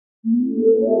Happy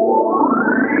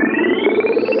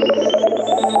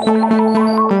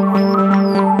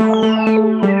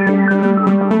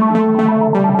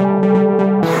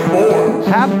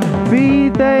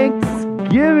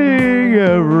Thanksgiving,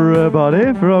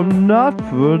 everybody, from Not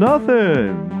for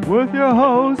Nothing, with your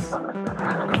hosts,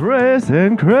 Chris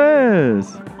and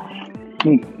Chris.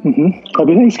 Happy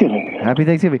Thanksgiving. Happy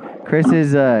Thanksgiving. Chris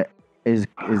is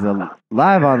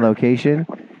live on location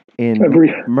in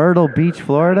Myrtle Beach,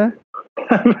 Florida.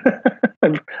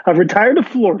 I've retired to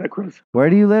Florida, Chris. Where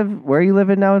do you live? Where are you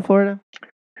living now in Florida?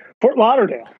 Fort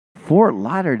Lauderdale. Fort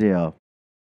Lauderdale.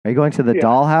 Are you going to the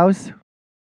dollhouse?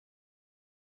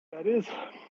 That is.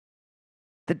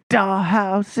 The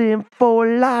dollhouse in Fort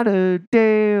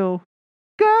Lauderdale.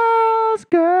 Girls,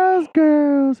 girls,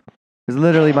 girls. It's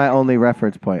literally my only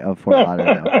reference point of Fort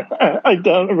Lauderdale. I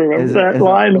don't remember that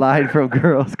line. Line from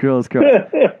Girls, Girls, Girls.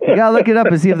 You gotta look it up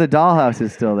and see if the dollhouse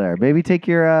is still there. Maybe take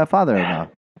your father-in-law.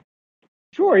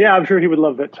 Sure, yeah, I'm sure he would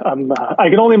love it. I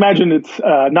can only imagine it's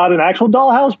not an actual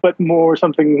dollhouse, but more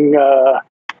something,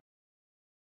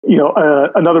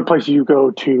 another place you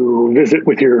go to visit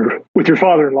with your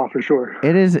father-in-law for sure.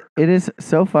 It is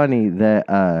so funny that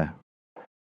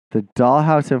the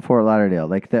dollhouse in Fort Lauderdale,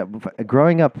 like that.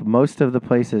 Growing up, most of the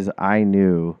places I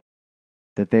knew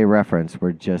that they referenced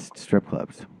were just strip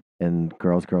clubs and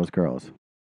girls, girls, girls.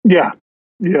 Yeah.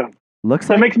 Looks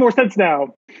that like makes more sense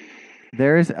now.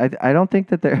 I don't think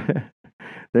that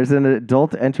there's an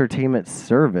adult entertainment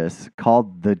service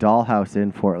called the Dollhouse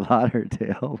in Fort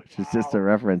Lauderdale, which is just a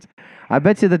reference. I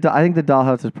bet you I think the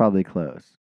Dollhouse is probably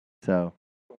closed. So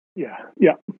yeah.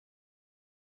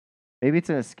 Maybe it's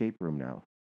an escape room now.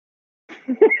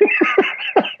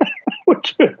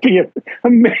 Which would be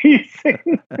amazing.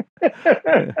 You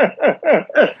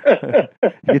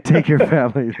could take your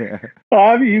family there.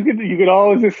 You could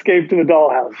always escape to the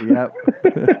dollhouse. Yep.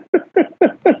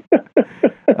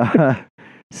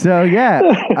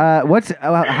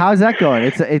 How's that going?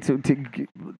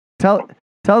 Tell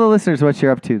the listeners what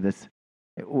you're up to this.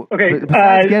 Okay.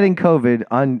 Besides getting COVID,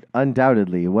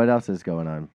 undoubtedly, what else is going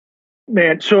on?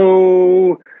 Man,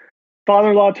 so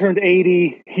father-in-law turned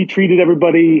 80. He treated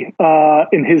everybody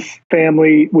in his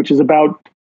family, which is about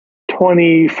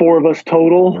 24 of us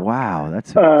total. Wow,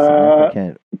 that's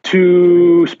significant.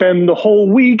 To spend the whole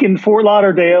week in Fort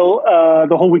Lauderdale,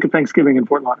 the whole week of Thanksgiving in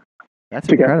Fort Lauderdale. That's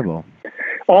incredible.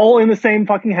 All in the same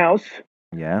fucking house.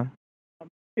 Yeah.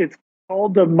 It's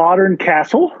called the Modern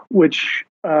Castle, which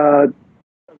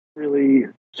really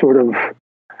sort of,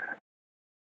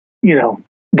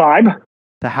 vibe.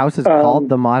 The house is called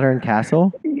the Modern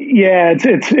Castle? Yeah,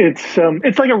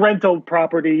 it's like a rental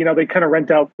property. They kind of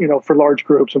rent out, for large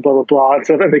groups and blah blah blah. And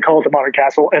so they call it the Modern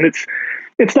Castle, and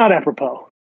it's not apropos.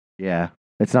 Yeah,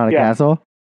 it's not a castle.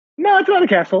 No, it's not a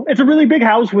castle. It's a really big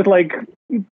house with like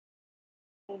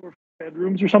over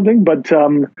bedrooms or something, but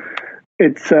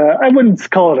it's I wouldn't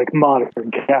call it a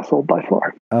modern castle by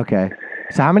far. Okay,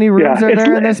 so how many rooms are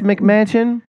there in this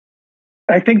McMansion?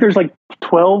 I think there's like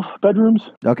 12 bedrooms.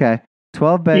 Okay.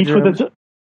 12 bedrooms.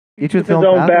 Each with its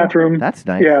own bathroom. That's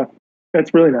nice. Yeah,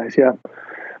 that's really nice. Yeah.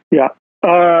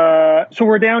 So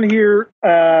we're down here,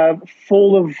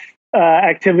 full of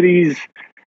activities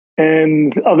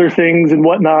and other things and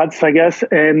whatnots, I guess.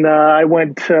 And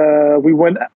we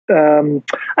went. I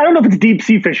don't know if it's deep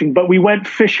sea fishing, but we went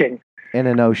fishing in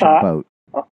an ocean boat.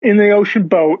 In the ocean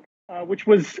boat, which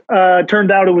was turned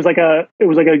out it was like a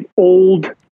old,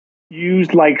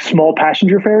 used like small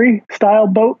passenger ferry style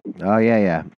boat. Oh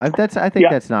yeah. I think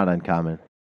that's not uncommon.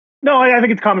 No, I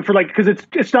think it's common for because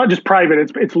it's not just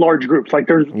private. It's large groups. Like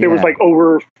there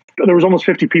was almost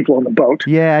 50 people on the boat.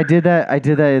 Yeah, I did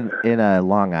that in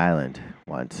Long Island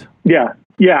once. Yeah.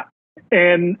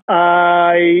 And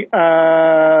I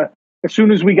as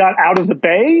soon as we got out of the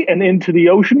bay and into the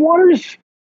ocean waters,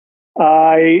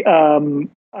 I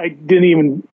didn't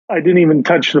even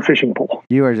touch the fishing pole.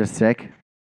 You were just sick.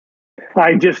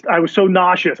 I was so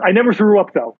nauseous. I never threw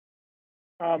up though.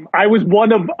 I was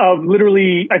one of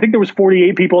literally, I think there was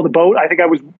 48 people on the boat. I think I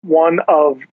was one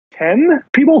of 10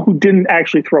 people who didn't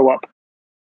actually throw up.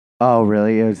 Oh,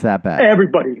 really? It was that bad?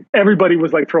 Everybody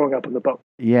was like throwing up on the boat.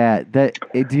 Yeah. Do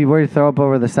you want to throw up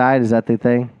over the side? Is that the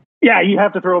thing? Yeah, you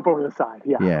have to throw up over the side.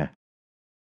 Yeah.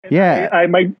 And yeah.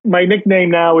 My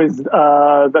nickname now is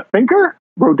the Thinker.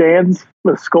 Rodin's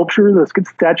the sculpture, the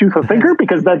statue for Thinker,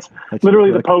 because that's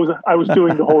literally the pose I was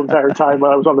doing the whole entire time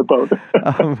when I was on the boat.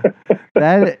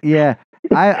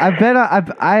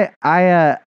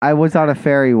 I was on a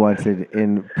ferry once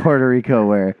in Puerto Rico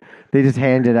where they just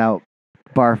handed out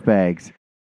barf bags,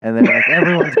 and then like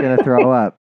everyone's gonna throw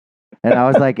up, and I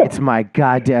was like, it's my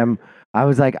goddamn I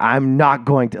was like, I'm not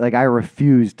going to, like, I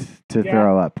refused to Yeah.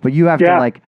 throw up. But you have to, Yeah.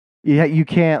 like, you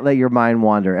can't let your mind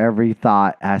wander. Every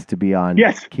thought has to be on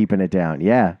Yes. keeping it down.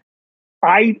 Yeah.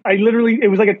 I literally, it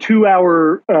was like a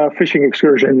 2-hour fishing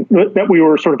excursion that we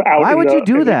were sort of out. Why would you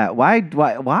do that?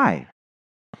 Why?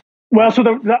 Well,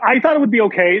 so I thought it would be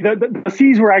okay. The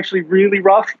seas were actually really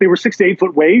rough. They were 6 to 8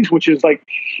 foot waves, which is like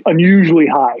unusually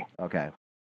high. Okay.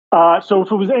 So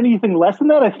if it was anything less than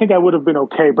that, I think I would have been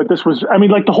okay. But this was, I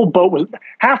mean, like the whole boat was,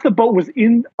 half the boat was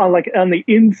on the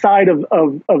inside of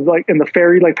like in the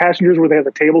ferry, like passengers where they have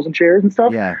the tables and chairs and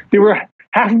stuff. Yeah. They were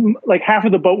half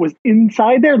of the boat was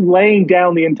inside there, laying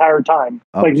down the entire time,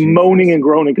 like Jesus. moaning and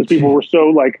groaning because people were so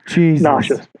like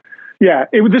nauseous. Yeah,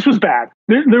 this was bad.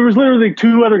 There was literally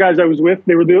 2 other guys I was with.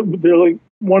 They're like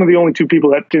one of the only 2 people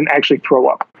that didn't actually throw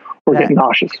up or get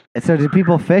nauseous. So did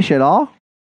people fish at all?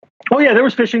 Oh yeah, there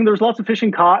was fishing. There was lots of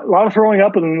fishing caught, a lot of throwing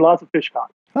up, and then lots of fish caught.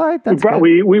 All right, that's good.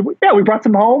 We brought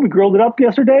some home. We grilled it up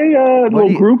yesterday.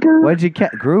 Little grouper. What did you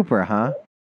catch? Grouper, huh?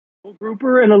 Little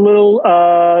grouper and a little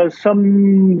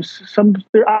some.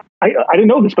 I didn't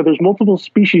know this, but there's multiple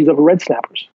species of red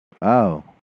snappers. Oh,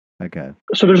 okay.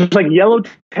 So there's like yellow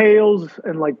tails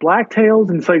and like black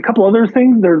tails and so a couple other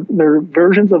things. They're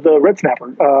versions of the red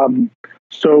snapper.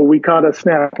 So we caught a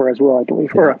snapper as well, I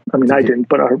believe. I didn't,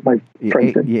 but my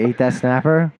friends did. You ate that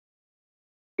snapper?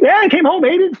 Yeah, I came home,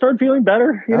 ate it, started feeling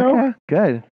better. You know,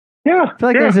 good. Yeah, I feel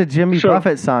like there's a Jimmy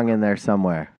Buffett song in there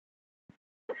somewhere.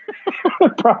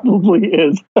 It probably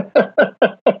is,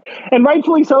 and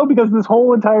rightfully so, because this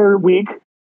whole entire week,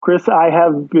 Chris, I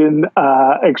have been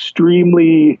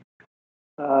extremely,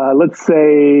 let's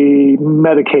say,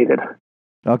 medicated.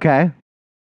 Okay.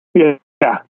 Yeah.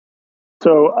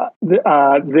 So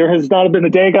there has not been a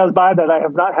day goes by that I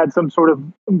have not had some sort of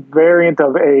variant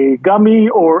of a gummy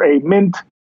or a mint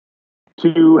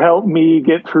to help me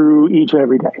get through each and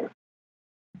every day.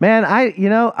 Man,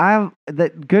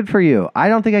 good for you. I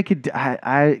don't think I could.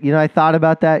 I thought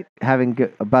about that,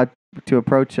 about to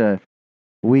approach a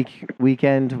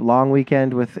long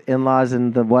weekend with in-laws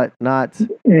and the whatnots.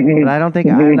 Mm-hmm. But I don't think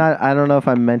I don't know if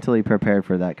I'm mentally prepared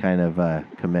for that kind of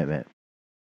commitment.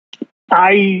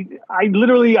 I've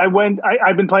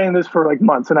been playing this for like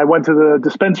months, and I went to the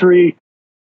dispensary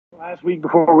last week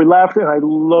before we left, and I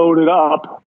loaded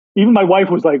up. Even my wife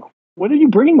was like, "What are you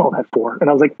bringing all that for?" And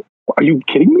I was like, "Are you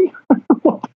kidding me?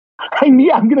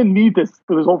 I'm gonna need this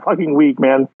for this whole fucking week,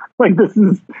 man. Like this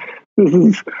is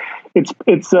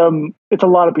it's a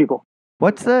lot of people."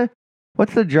 What's the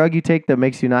drug you take that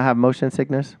makes you not have motion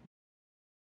sickness?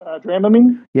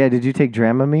 Dramamine. Yeah, did you take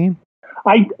Dramamine?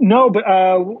 No, but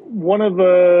one of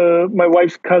my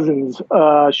wife's cousins,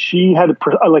 she had a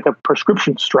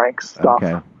prescription strength stuff.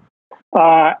 Okay.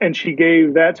 And she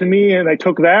gave that to me, and I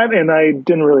took that, and I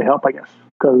didn't really help, I guess,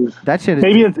 because that shit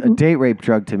is a date rape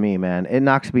drug to me, man. It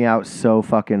knocks me out so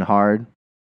fucking hard.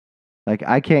 Like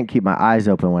I can't keep my eyes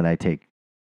open when I take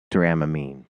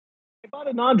Dramamine. I bought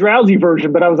a non-drowsy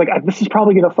version, but I was like, this is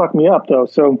probably gonna fuck me up, though.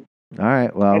 So. All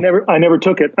right. Well, I never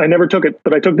took it,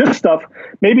 but I took this stuff.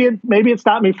 Maybe it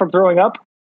stopped me from throwing up,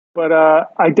 but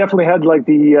I definitely had like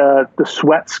the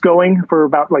sweats going for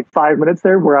about like 5 minutes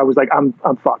there, where I was like, I'm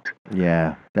fucked.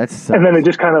 Yeah, that's. And then it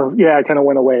just kind of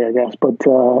went away, I guess. But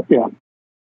yeah.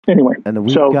 Anyway, and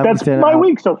that's my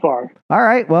week so far. All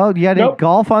right. Well, you had any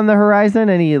golf on the horizon?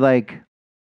 Any like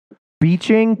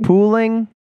beaching, pooling?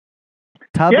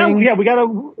 Tubbing? Yeah, we got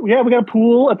a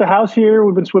pool at the house here.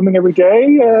 We've been swimming every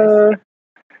day.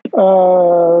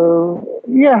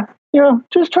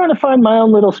 Just trying to find my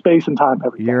own little space and time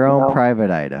every day. Your own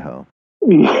private Idaho.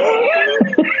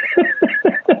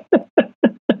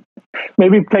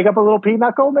 Maybe take up a little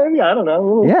pinochle, maybe? I don't know. A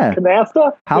little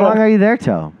canasta. How long are you there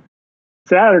till?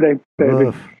 Saturday, baby.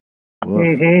 Woof.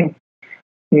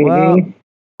 Mm-hmm. Well,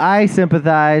 I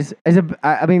sympathize.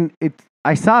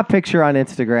 I saw a picture on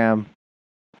Instagram.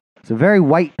 It's a very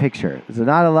white picture. There's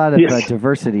not a lot of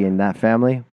diversity in that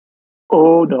family.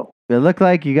 Oh, no. It looked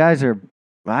like you guys are,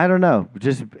 I don't know,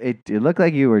 it looked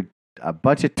like you were a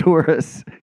bunch of tourists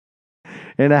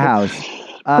in a house.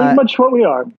 Pretty much what we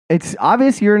are. It's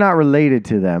obvious you're not related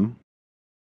to them.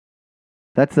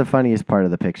 That's the funniest part of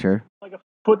the picture. Like a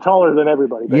foot taller than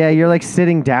everybody. Basically. Yeah, you're like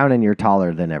sitting down and you're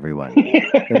taller than everyone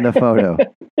in the photo.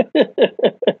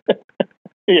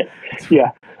 It's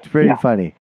pretty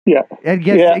funny. Yeah. And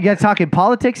you guys talking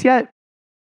politics yet?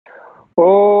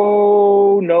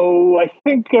 Oh, no. I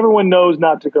think everyone knows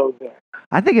not to go there.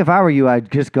 I think if I were you,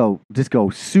 I'd just go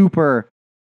super,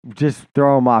 just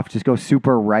throw them off. Just go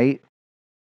super right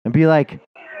and be like,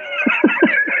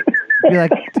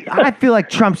 I feel like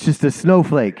Trump's just a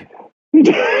snowflake.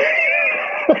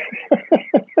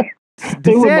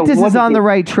 DeSantis is on the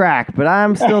right track, but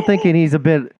I'm still thinking he's a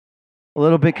little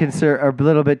bit a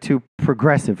little bit too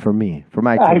progressive for me, for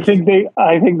my taste.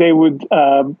 I think they would.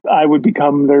 I would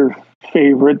become their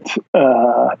favorite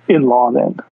in-law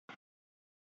then.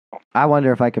 I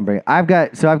wonder if I can bring. I've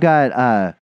got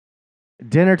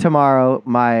dinner tomorrow.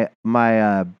 My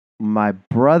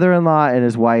brother-in-law and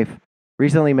his wife,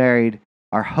 recently married,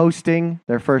 are hosting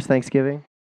their first Thanksgiving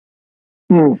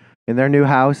in their new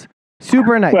house.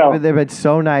 Super nice. Well, they've been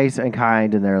so nice and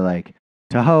kind, and they're like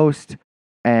to host.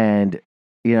 And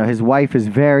his wife is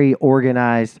very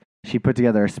organized. She put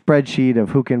together a spreadsheet of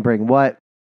who can bring what,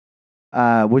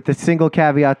 with the single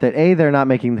caveat that they're not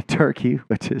making the turkey,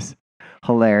 which is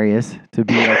hilarious to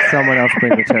be like someone else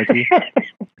bring the turkey.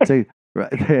 So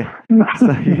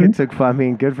it's I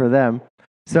mean, good for them.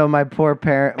 So my poor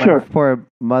poor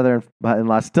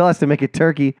mother-in-law still has to make a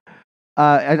turkey.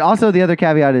 And also the other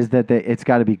caveat is that it's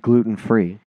got to be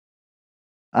gluten-free.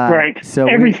 Right. So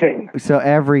everything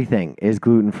is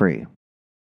gluten-free.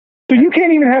 So you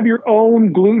can't even have your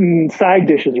own gluten side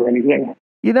dishes or anything.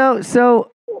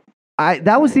 So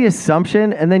that was the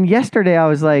assumption. And then yesterday I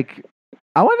was like,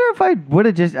 I wonder if I would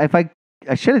have I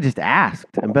should have just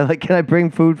asked and been like, can I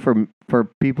bring food for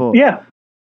people? Yeah.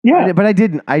 Yeah. But I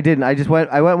didn't. I didn't rock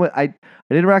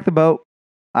the boat.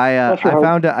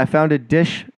 I found a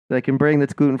dish that I can bring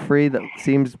that's gluten-free that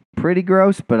seems pretty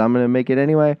gross, but I'm going to make it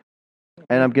anyway.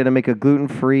 And I'm going to make a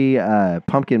gluten-free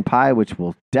pumpkin pie, which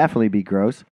will definitely be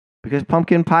gross because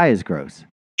pumpkin pie is gross.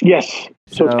 Yes.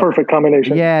 So it's a perfect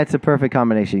combination. Yeah, it's a perfect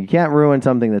combination. You can't ruin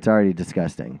something that's already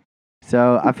disgusting.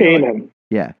 So I feel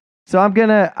yeah. So I'm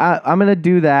gonna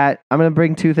do that. I'm gonna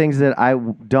bring two things that I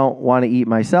don't want to eat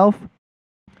myself.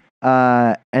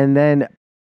 And then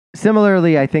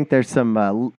similarly, I think there's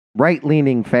some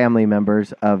right-leaning family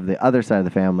members of the other side of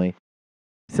the family.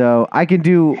 So I can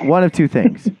do one of two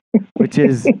things, which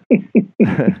is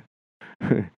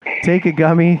take a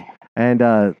gummy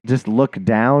and just look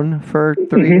down for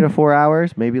 3 to 4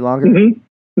 hours, maybe longer,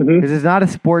 because it's not a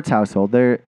sports household.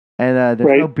 There's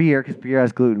no beer because beer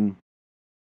has gluten.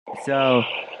 So,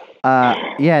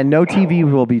 no TV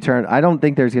will be turned. I don't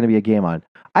think there's going to be a game on.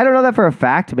 I don't know that for a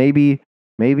fact. Maybe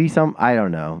some. I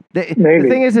don't know. The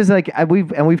thing is like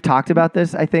we've talked about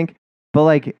this, I think. But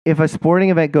like, if a sporting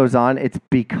event goes on, it's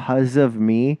because of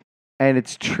me, and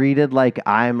it's treated like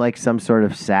I'm like some sort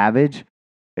of savage.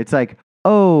 It's like,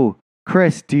 oh,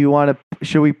 Chris,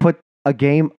 should we put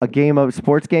a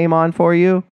sports game on for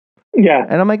you? Yeah.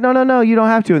 And I'm like, no, you don't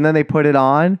have to. And then they put it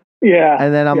on. Yeah.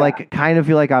 And then I'm like, kind of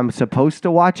feel like I'm supposed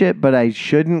to watch it, but I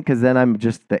shouldn't because then I'm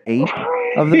just the ape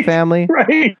of the family.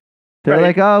 Right. They're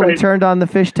like, oh, we turned on the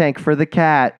fish tank for the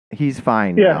cat. He's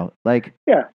fine now. Like,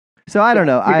 yeah. So I don't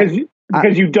know.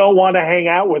 Because you don't want to hang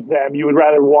out with them, you would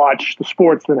rather watch the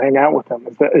sports than hang out with them.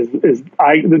 Is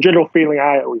the general feeling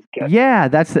I always get. Yeah,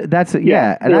 that's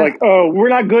yeah. And they're like, oh, we're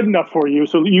not good enough for you,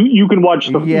 so you can watch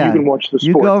the sports.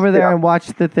 You go over there and watch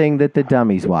the thing that the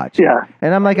dummies watch. Yeah,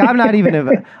 and I'm like, I'm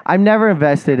never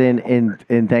invested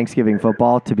in Thanksgiving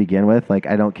football to begin with. Like,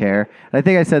 I don't care. And I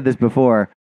think I said this before.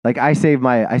 Like, I save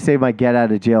my get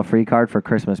out of jail free card for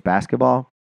Christmas basketball.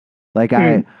 Like,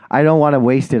 I don't want to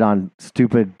waste it on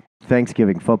stupid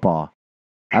Thanksgiving football.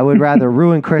 I would rather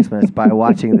ruin Christmas by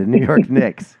watching the New York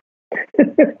Knicks,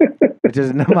 which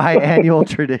is my annual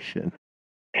tradition.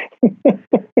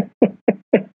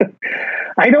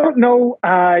 I don't know.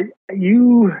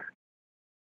 You.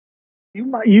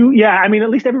 Yeah. I mean, at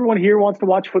least everyone here wants to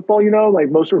watch football. Like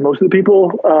most of the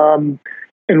people,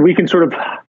 and we can sort of,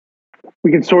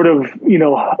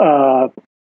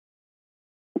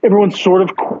 everyone's sort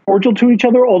of cordial to each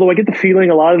other, although I get the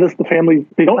feeling a lot of the families,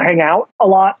 they don't hang out a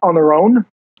lot on their own.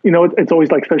 It's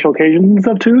always like special occasions and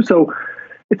stuff too. So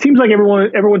it seems like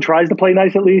everyone tries to play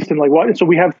nice at least. And like so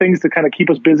we have things to kind of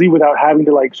keep us busy without having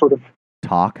to like sort of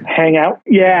talk, hang out.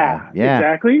 Yeah.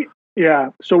 Exactly. Yeah.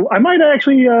 So I might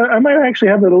actually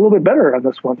have it a little bit better on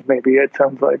this one. Maybe it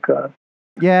sounds like,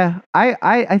 yeah,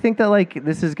 I think that like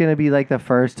this is going to be like the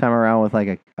first time around with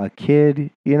like a kid,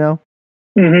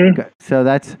 Mm-hmm. So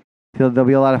there'll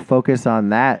be a lot of focus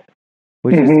on that,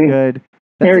 which is good.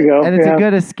 There you go. And it's a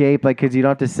good escape, like because you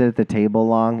don't have to sit at the table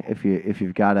long if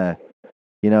you've got a,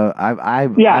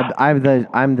 I'm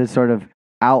the sort of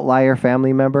outlier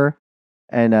family member,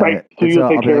 and so I'll be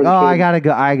like, oh, I gotta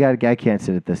go. I can't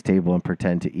sit at this table and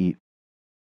pretend to eat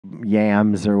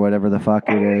yams or whatever the fuck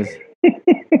it is.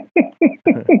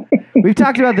 We've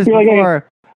talked about this before.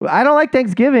 I don't like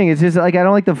Thanksgiving. It's just like I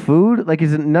don't like the food. Like,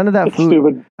 is none of that food?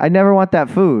 Stupid. I never want that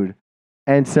food,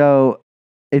 and so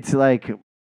it's like you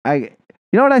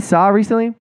know what I saw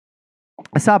recently?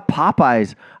 I saw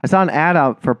Popeyes. I saw an ad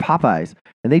out for Popeyes,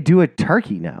 and they do a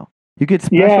turkey now. You could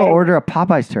special Yeah. order a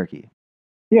Popeyes turkey.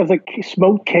 Yeah, it's like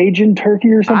smoked Cajun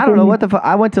turkey or something. I don't know what the fuck.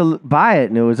 I went to buy it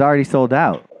and it was already sold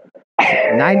out.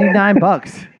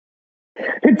 $99.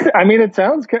 It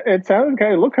sounds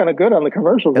kind of look kind of good on the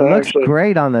commercials. It looks actually.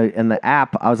 great on in the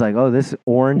app. I was like, oh, this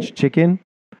orange chicken.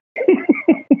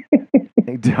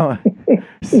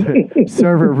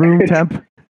 Serve it room temp.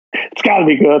 It's got to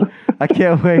be good. I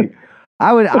can't wait.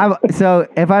 So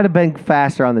if I'd have been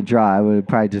faster on the draw, I would have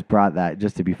probably just brought that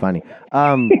just to be funny.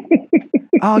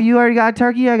 Oh, you already got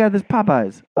turkey? I got this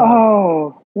Popeyes.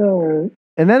 Oh, all right.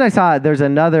 And then I saw there's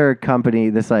another company.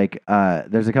 There's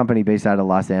a company based out of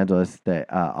Los Angeles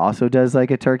that also does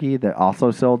like a turkey that also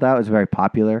sold out. It's very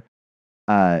popular.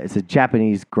 It's a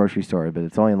Japanese grocery store, but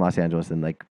it's only in Los Angeles, and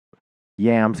like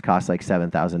yams cost like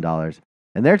 $7,000,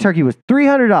 and their turkey was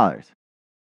 $300.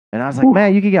 And I was like,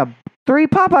 man, you could get 3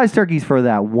 Popeyes turkeys for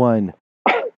that one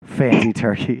fancy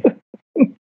turkey.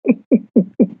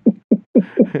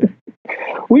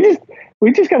 We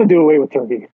just got to do away with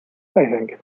turkey, I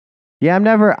think. Yeah,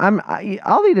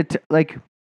 I'll eat it.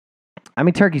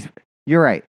 Turkeys. You're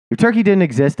right. If turkey didn't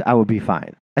exist, I would be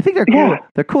fine. I think they're cool. Yeah.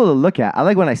 They're cool to look at. I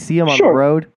like when I see them on the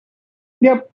road.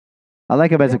 Yep. I like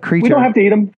them as a creature. We don't have to eat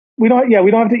them. We don't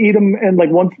have to eat them and like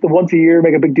once a year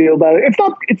make a big deal about it. It's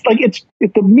not. It's like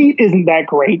if the meat isn't that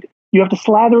great, you have to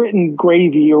slather it in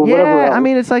gravy or whatever. Yeah, else. I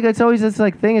mean, it's always this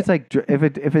like thing. It's like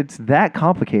if it's that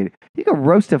complicated, you can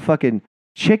roast a fucking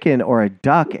chicken or a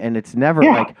duck, and it's never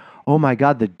like, oh my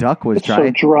god, the duck was dry.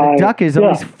 So dry. The duck is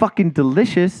always fucking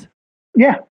delicious.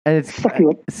 Yeah, and it's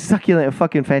succulent and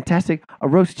fucking fantastic. A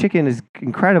roast chicken is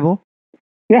incredible.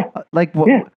 Yeah,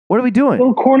 What are we doing?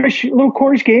 Little Cornish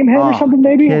game hen or something,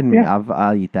 maybe. Kidding me?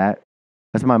 I'll eat that.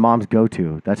 That's my mom's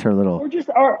go-to. That's her little. Or just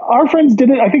our friends did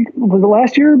it. I think was the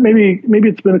last year. Maybe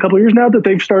it's been a couple of years now that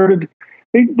they've started.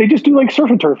 They just do like surf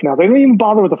and turf now. They don't even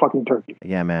bother with the fucking turkey.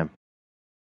 Yeah, man.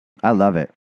 I love it.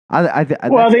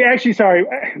 They actually. Sorry,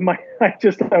 I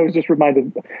was just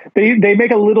reminded. They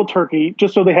make a little turkey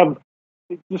just so they have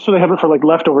it for like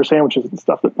leftover sandwiches and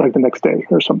stuff like the next day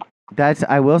or something.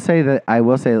 I will say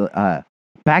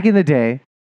back in the day,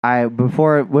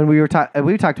 when we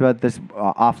talked about this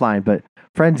offline, but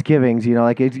Friendsgivings,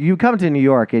 like you come to New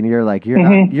York and you're like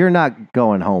you're not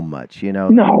going home much,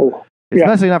 No,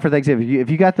 especially not for Thanksgiving.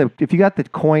 If you got the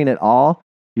coin at all,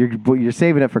 you're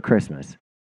saving it for Christmas.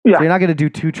 Yeah. So you're not going to do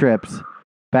 2 trips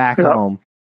back home,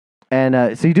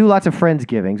 and so you do lots of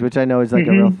Friendsgivings, which I know is like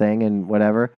a real thing and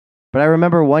whatever. But I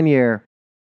remember one year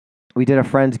we did a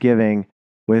Friendsgiving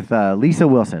with Lisa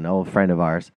Wilson, an old friend of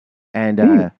ours,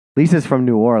 and Lisa's from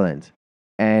New Orleans,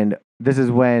 and this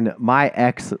is when my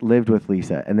ex lived with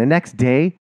Lisa. And the next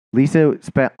day, Lisa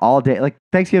spent all day. Like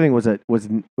Thanksgiving was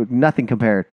nothing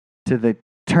compared to the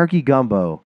turkey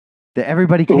gumbo that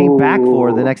everybody came back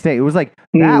for the next day. It was like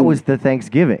that was the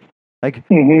Thanksgiving. Like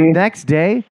the next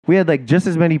day, we had like just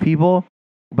as many people,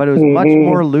 but it was much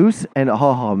more loose. And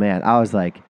oh man, I was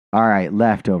like, all right,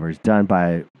 leftovers done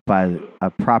by a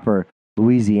proper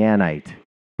Louisianite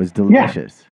was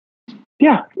delicious.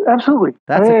 Yeah, absolutely.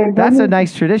 That's a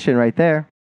nice tradition right there.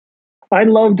 I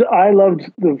loved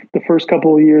the first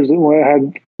couple of years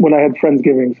when I had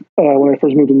Friendsgivings when I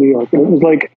first moved to New York. And it was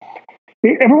like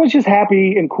everyone's just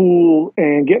happy and cool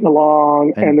and getting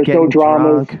along, and there's no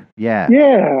dramas. Drunk. Yeah.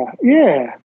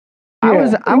 I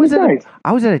was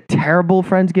at a terrible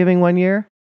Friendsgiving one year,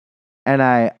 and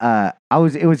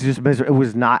it was just miserable. It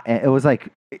was not. It was like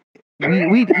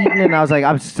we'd eaten, and I was like,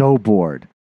 I'm so bored.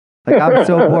 Like I'm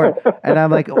so bored, and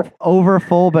I'm like over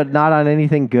full, but not on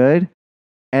anything good.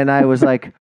 And I was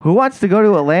like, who wants to go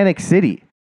to Atlantic City?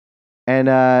 And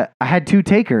I had 2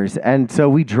 takers, and so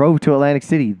we drove to Atlantic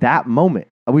City that moment.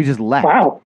 We just left.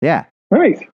 Wow. Yeah.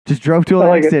 Nice. Just drove to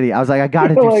Atlantic City. I was like, I got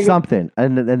to do something,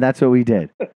 and that's what we did.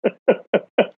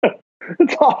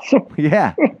 That's awesome.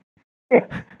 Yeah.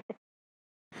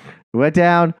 We went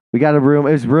down. We got a room.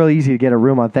 It was real easy to get a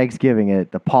room on Thanksgiving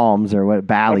at the Palms or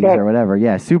Bally's or whatever.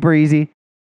 Yeah, super easy.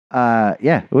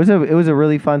 It was a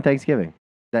really fun Thanksgiving.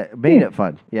 That made it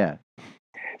fun. Yeah.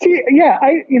 See, yeah,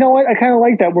 you know what? I kind of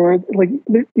like that where like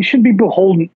you shouldn't be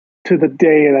beholden to the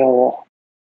day at all.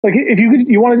 Like if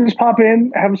you want to just pop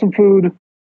in, have some food,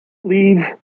 leave.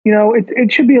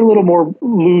 It should be a little more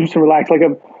loose and relaxed,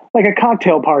 like a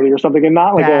cocktail party or something, and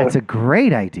not like that's a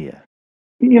great idea.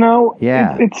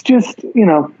 Yeah. It's just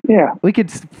yeah. We could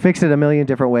fix it a million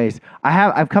different ways.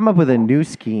 I've come up with a new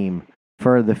scheme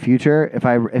for the future.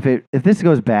 If this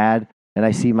goes bad and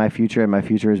I see my future and my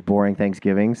future is boring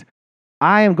Thanksgivings,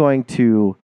 I am going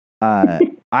to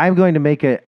make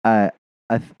a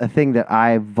thing that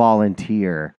I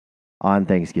volunteer on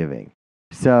Thanksgiving.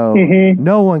 So Mm-hmm.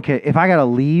 no one can. If I gotta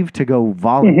leave to go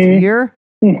volunteer,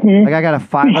 Mm-hmm. like I got a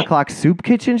 5 o'clock soup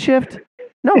kitchen shift,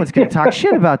 no one's gonna talk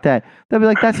shit about that. They'll be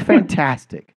like, "That's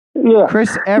fantastic." Yeah.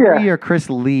 Chris, every year, Chris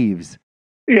leaves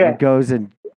Yeah. and goes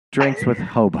and drinks with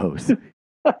hobos.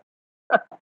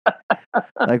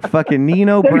 Like fucking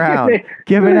Nino Brown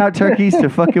giving out turkeys to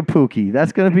fucking Pookie.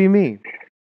 That's gonna be me.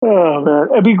 Oh man,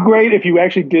 it'd be great if you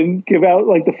actually didn't give out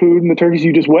like the food and the turkeys.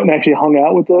 You just went and actually hung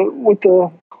out with the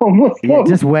homeless. Yeah,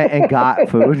 just went and got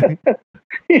food.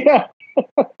 Yeah.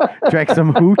 Drank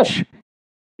some hooch.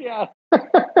 Yeah.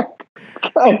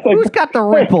 Who's got the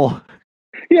Ripple?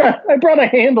 Yeah, I brought a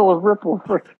handle of Ripple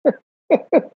for.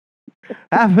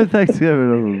 Happy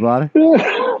Thanksgiving, everybody.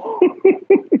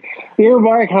 You're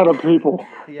my kind of people.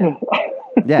 Yeah,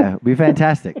 it'd be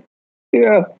fantastic.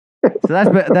 Yeah. So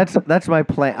that's my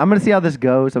plan. I'm gonna see how this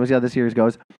goes. I'm gonna see how this year's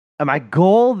goes. And my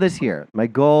goal this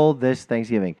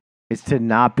Thanksgiving is to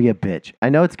not be a bitch. I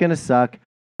know it's gonna suck.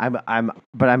 But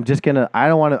I'm just gonna. I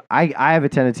don't want to. I have a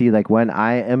tendency like when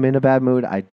I am in a bad mood,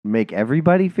 I make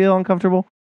everybody feel uncomfortable.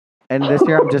 And this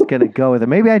year, I'm just gonna go with it.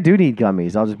 Maybe I do need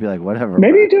gummies. I'll just be like, whatever.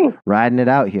 Maybe you do. Riding it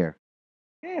out here.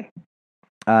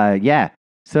 Yeah. Yeah.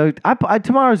 So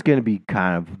tomorrow's gonna be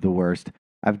kind of the worst.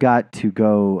 I've got to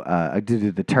go. I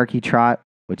do the turkey trot,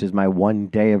 which is my one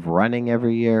day of running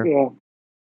every year. Yeah.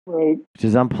 Right. Which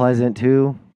is unpleasant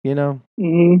too. You know.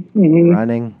 Mm-hmm. Mm-hmm.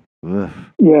 Running. Ugh.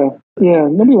 Yeah. Yeah.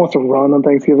 Nobody wants to run on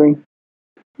Thanksgiving.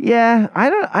 Yeah,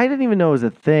 I didn't even know it was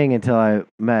a thing until I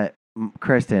met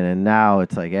Kristen, and now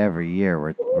it's like every year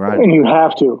we're running. And you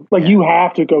have to, you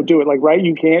have to go do it, right?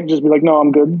 You can't just be like, no,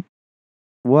 I'm good.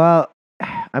 Well,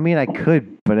 I mean, I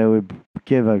could, but it would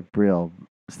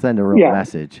send a real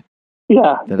message.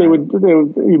 Yeah, you'd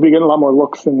be getting a lot more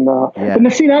looks, and but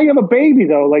see, now you have a baby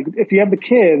though. Like, if you have the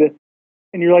kid,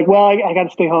 and you're like, well, I got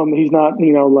to stay home. He's not,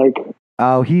 like.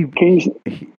 Oh,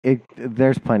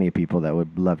 there's plenty of people that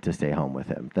would love to stay home with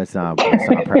him. That's not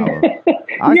a problem.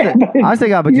 I was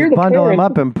thinking, but just bundle him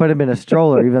up and put him in a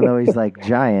stroller, even though he's like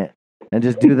giant, and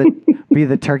just be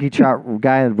the turkey trot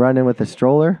guy and run in with a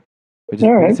stroller, which is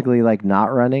basically like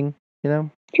not running,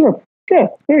 Sure. Yeah,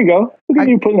 there you go. Look at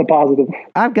you putting a positive.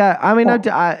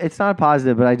 It's not a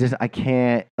positive, but I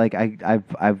can't,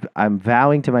 I'm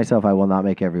vowing to myself I will not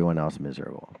make everyone else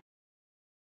miserable.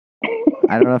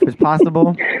 I don't know if it's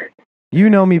possible. You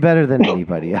know me better than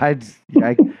anybody. I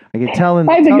can tell in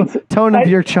the tone of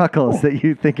your chuckles that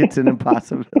you think it's an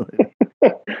impossibility.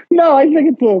 No, I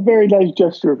think it's a very nice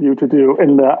gesture of you to do,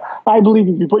 and I believe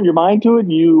if you put your mind to it,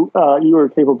 you are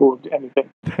capable of anything.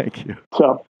 Thank you.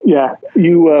 So yeah,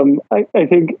 you. I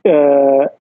think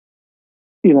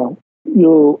you'll.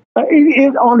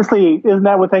 Honestly, isn't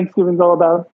that what Thanksgiving's all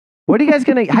about? What are you guys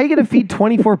gonna? How are you gonna feed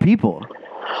 24 people?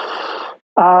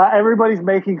 Everybody's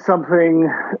making something.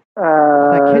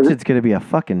 That kitchen's gonna be a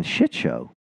fucking shit show.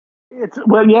 The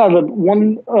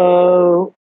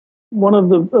one of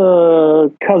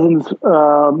the cousins'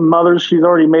 mothers. She's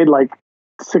already made like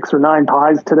 6 or 9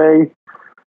 pies today.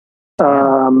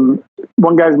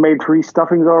 One guy's made 3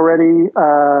 stuffings already.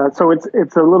 So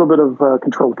it's a little bit of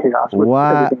controlled chaos with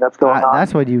everything that's going on.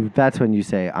 That's when you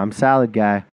say, "I'm salad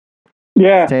guy."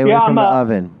 Yeah, stay away from the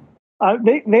oven.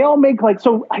 They all make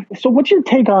so what's your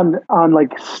take on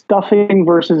like stuffing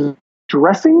versus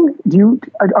dressing?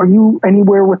 Are you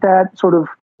anywhere with that sort of,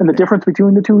 and the difference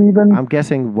between the two even? I'm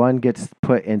guessing one gets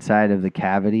put inside of the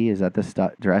cavity. Is that the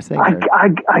dressing? I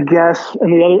guess,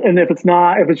 and the other, and if it's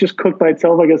just cooked by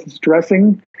itself, I guess it's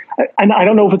dressing. And I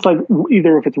don't know if it's like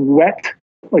either if it's wet,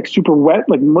 like super wet,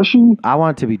 like mushy. I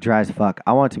want it to be dry as fuck.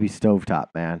 I want it to be stovetop,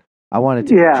 man. I want it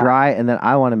to be dry, and then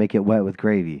I want to make it wet with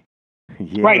gravy.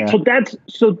 Yeah. Right. So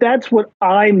that's what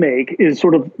I make, is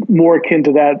sort of more akin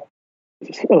to that,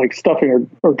 like stuffing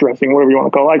or dressing, whatever you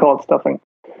want to call it. I call it stuffing.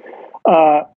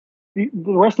 The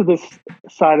rest of this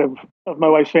side of my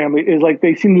wife's family is like,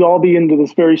 they seem to all be into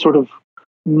this very sort of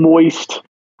moist,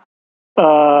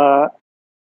 sort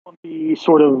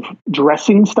of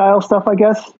dressing style stuff, I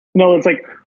guess. It's like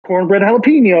cornbread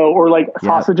jalapeno or like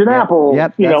sausage and apple.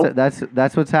 Yep.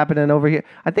 That's what's happening over here.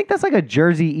 I think that's like a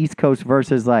Jersey East Coast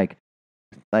versus like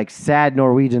sad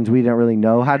Norwegians. We don't really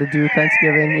know how to do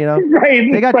Thanksgiving, Right.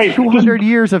 They got 200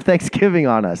 years of Thanksgiving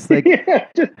on us. Like,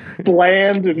 just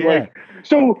bland and like.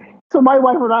 So my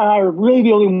wife and I are really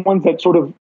the only ones that sort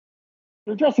of,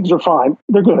 their dressings are fine.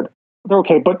 They're good. They're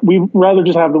okay. But we'd rather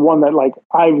just have the one that like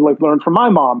I've like learned from my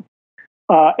mom.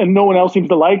 And no one else seems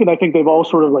to like it. I think they've all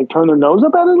sort of like turned their nose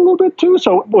up at it a little bit too.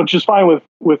 So, which is fine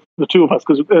with the two of us,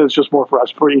 because it's just more for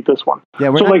us to eat this one. Yeah,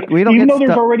 we don't. Even though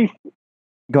there's already.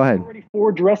 Go ahead. already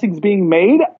 4 dressings being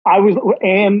made.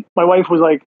 And my wife was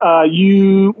like,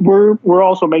 we're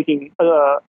also making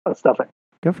a stuffing.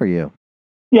 Good for you.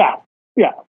 Yeah. We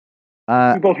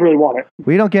both really want it.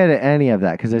 We don't get any of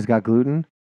that because it's got gluten.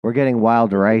 We're getting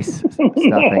wild rice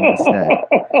stuffing instead.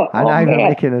 I'm not even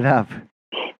making it up.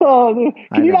 Oh,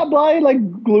 can you not buy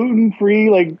like gluten-free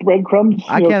like breadcrumbs?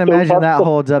 I can't imagine that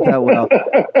holds up that well.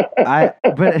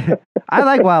 But I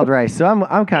like wild rice, so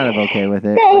I'm kind of okay with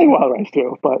it. Yeah, I like wild rice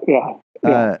too, but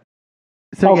yeah.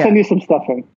 I'll send you some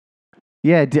stuffing.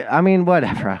 Yeah, I mean,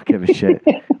 whatever. I don't give a shit.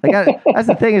 That's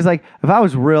the thing is like, if I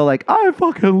was real, like, I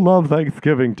fucking love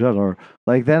Thanksgiving dinner,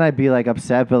 like, then I'd be like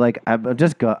upset. But like, I'm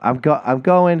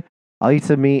going. I'll eat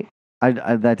some meat.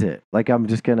 That's it. Like, I'm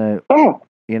just gonna,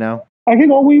 you know. I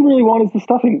think all we really want is the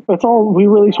stuffing. That's all we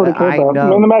really sort of care about.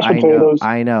 And the mashed potatoes.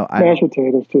 I know. Mashed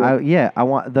potatoes too. I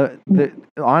want the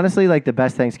honestly, like, the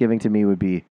best Thanksgiving to me would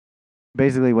be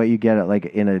basically what you get at like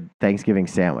in a Thanksgiving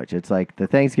sandwich. It's like the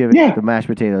Thanksgiving, the mashed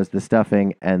potatoes, the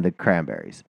stuffing, and the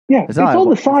cranberries. Yeah, it's all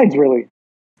the sides, really.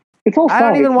 It's all sides. I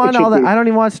don't even want all that. I don't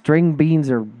even want string beans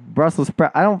or Brussels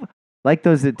sprouts. I don't like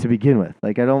those to begin with.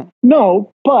 Like, I don't.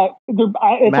 No, but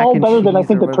it's all better than I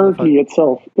think the turkey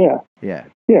itself. Yeah.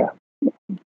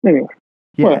 Anyway.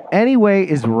 Yeah. What? Anyway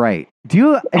is right. Is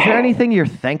there anything you're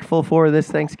thankful for this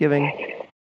Thanksgiving?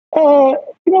 You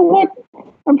know what?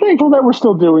 I'm thankful that we're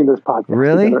still doing this podcast.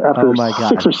 Really? After oh my God.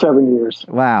 6 or 7 years.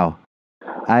 Wow.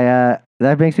 That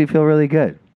makes me feel really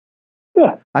good.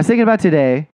 Yeah. I was thinking about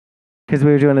today because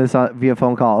we were doing this via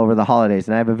phone call over the holidays,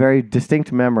 and I have a very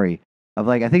distinct memory of,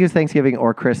 like, I think it was Thanksgiving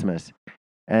or Christmas,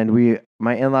 and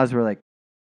my in-laws were like,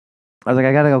 I was like,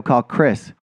 I gotta go call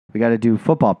Chris. We got to do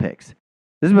football picks.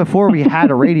 This is before we had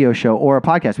a radio show or a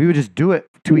podcast. We would just do it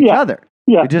to each other.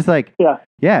 Yeah. It just like,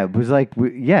 yeah. It was like,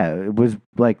 it was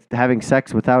like having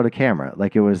sex without a camera.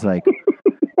 Like, it was like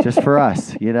just for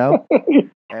us, you know?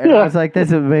 And I was like, this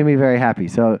made me very happy.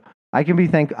 So I can be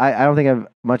I don't think I have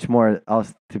much more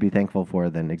else to be thankful for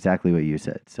than exactly what you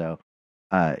said. So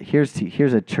here's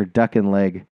a turducken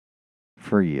leg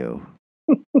for you.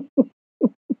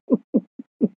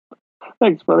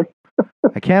 Thanks, buddy.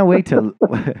 I can't wait to.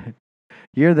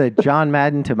 You're the John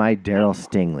Madden to my Daryl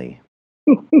Stingley.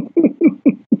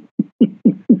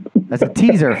 That's a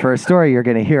teaser for a story you're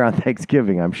going to hear on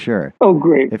Thanksgiving, I'm sure. Oh,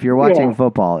 great. If you're watching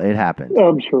football, it happens.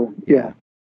 I'm sure. Yeah.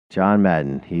 John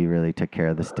Madden, he really took care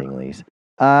of the Stingleys.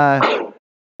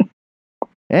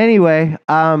 Anyway,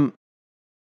 I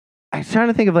was trying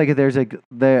to think of, like, if there's I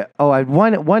had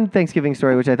one Thanksgiving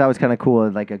story which I thought was kind of cool,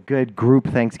 like a good group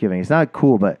Thanksgiving. It's not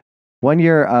cool, but one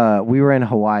year we were in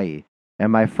Hawaii,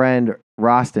 and my friend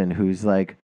Roston, who's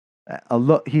like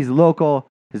he's local,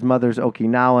 his mother's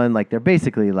Okinawan, like, they're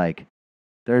basically like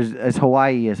there's as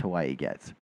Hawaii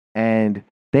gets, and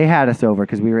they had us over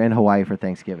because we were in Hawaii for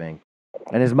Thanksgiving,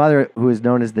 and his mother, who is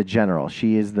known as the General,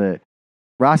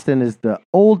 Roston is the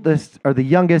oldest or the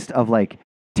youngest of like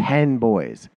 10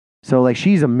 boys. So, like,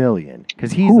 she's a million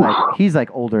because he's a little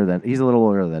older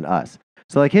than us.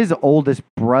 So, like, his oldest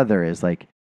brother is like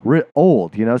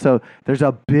old, you know. So there's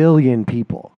a billion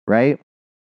people, right?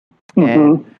 Mm-hmm.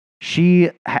 And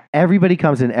everybody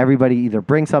comes in. Everybody either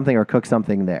brings something or cooks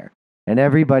something there, and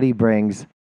everybody brings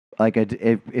like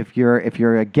if you're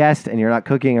a guest and you're not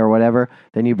cooking or whatever,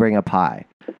 then you bring a pie,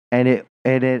 and it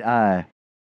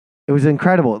was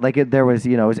incredible. Like, there was,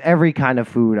 it was every kind of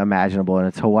food imaginable, and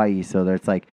it's Hawaii, so there's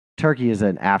like. Turkey is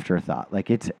an afterthought.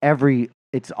 Like, it's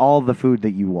all the food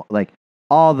that you want. Like,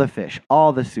 all the fish,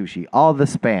 all the sushi, all the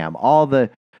spam, all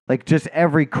the, like, just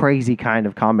every crazy kind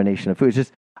of combination of food. It's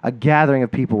just a gathering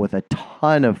of people with a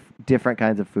ton of different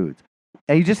kinds of foods.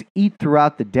 And you just eat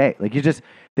throughout the day. Like,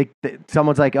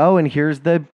 someone's like, oh, and here's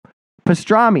the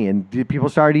pastrami, and people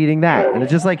start eating that. And it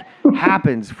just, like,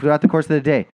 happens throughout the course of the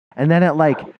day. And then at,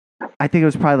 like, I think it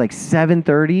was probably like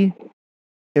 7:30,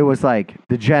 it was like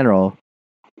the General,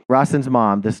 Roston's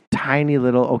mom, this tiny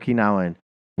little Okinawan,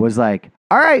 was like,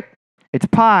 all right, it's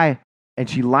pie. And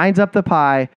she lines up the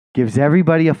pie, gives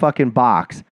everybody a fucking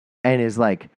box, and is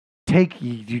like,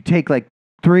 you take like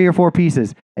 3 or 4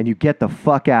 pieces and you get the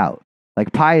fuck out.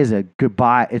 Like, pie is a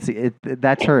goodbye.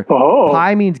 That's her. Oh.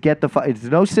 Pie means get the fuck. It's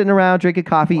no sitting around drinking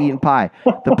coffee, eating pie.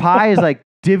 The pie is like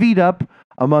divvied up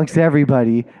amongst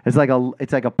everybody. It's like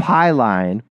a pie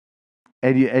line.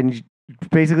 And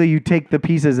basically you take the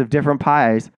pieces of different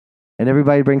pies, and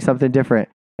everybody brings something different,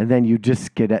 and then you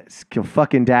just get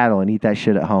fucking daddle and eat that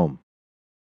shit at home.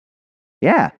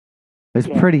 Yeah, it was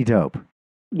pretty dope.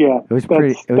 Yeah, it was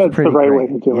pretty. It was pretty the right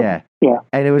great. way to do it. Yeah,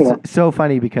 and it was so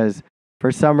funny because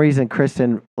for some reason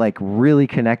Kristen, like, really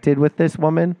connected with this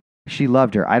woman. She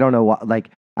loved her. I don't know why.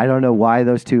 Like, I don't know why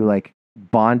those two, like,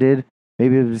 bonded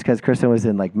maybe it was because Kristen was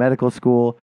in like medical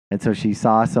school, and so she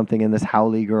saw something in this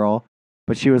Howley girl.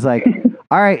 But she was like,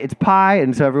 "All right, it's pie,"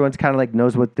 and so everyone's kind of like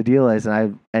knows what the deal is.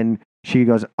 And she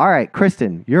goes, "All right,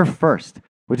 Kristen, you're first,"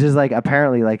 which is like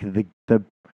apparently like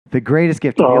the greatest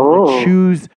gift to be able to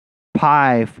choose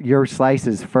pie your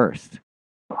slices first.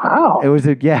 Wow, it was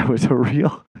a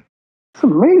real. It's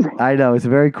amazing. I know, it's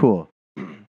very cool.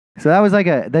 So that was like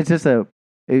that's just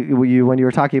when you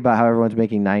were talking about how everyone's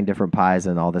making 9 different pies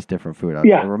and all this different food.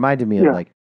 It reminded me of like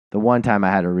the one time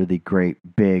I had a really great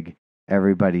big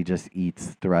everybody just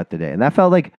eats throughout the day, and that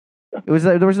felt like it was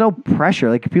there was no pressure.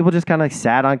 Like people just kind of like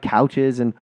sat on couches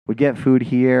and would get food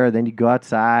here. Then you go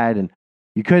outside and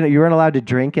you weren't allowed to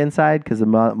drink inside because the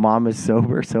mom is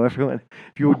sober. So everyone,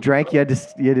 if you drank, you had to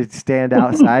stand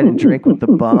outside and drink with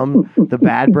the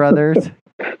bad brothers.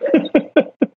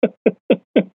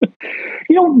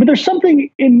 But there's something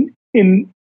in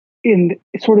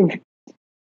sort of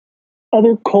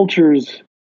other cultures'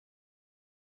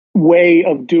 way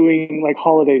of doing like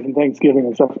holidays and Thanksgiving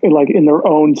and stuff, like in their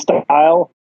own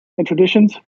style and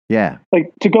traditions. Yeah.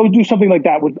 Like to go do something like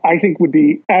that I think would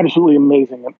be absolutely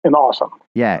amazing and awesome.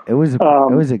 Yeah, it was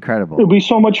incredible. It would be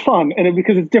so much fun, and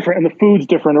because it's different and the food's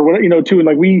different or whatever, too. And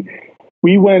like we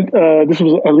went. This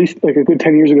was at least like a good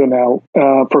 10 years ago now.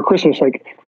 For Christmas, like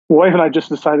my wife and I just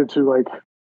decided to like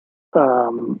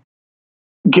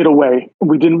get away.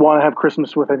 We didn't want to have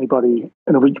Christmas with anybody,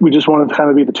 and we just wanted to kind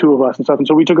of be the two of us and stuff. And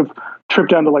so we took a trip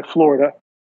down to like Florida,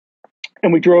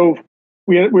 and we drove.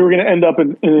 We were going to end up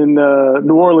in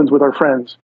New Orleans with our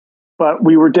friends, but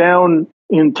we were down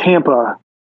in Tampa,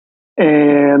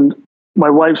 and my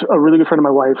wife's a really good friend of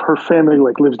my wife. Her family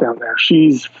like lives down there.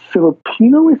 She's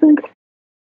Filipino, I think.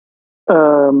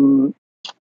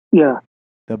 Yeah.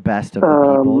 The best of the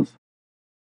peoples.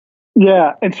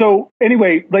 Yeah, and so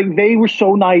anyway, like they were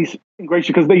so nice and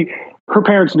gracious because her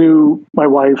parents knew my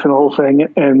wife and the whole thing,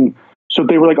 and so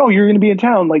they were like, "Oh, you're going to be in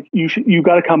town. Like you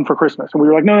got to come for Christmas." And we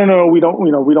were like, "No, we don't.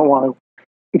 We don't want to.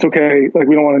 It's okay. Like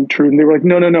we don't want to intrude." And they were like,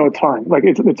 "No, it's fine. Like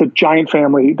it's a giant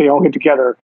family. They all get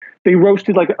together. They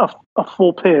roasted like a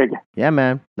full pig. Yeah,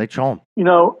 man, lechon.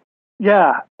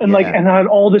 Yeah, and like and had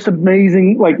all this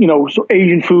amazing like so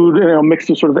Asian food, mixed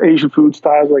of sort of Asian food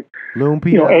styles like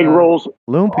lumpia, egg rolls.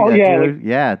 Lumpia, dude. Like,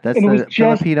 yeah, that's the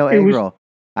Filipino egg roll.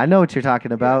 I know what you're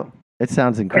talking about. It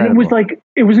sounds incredible. And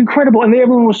it was incredible, and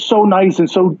everyone was so nice and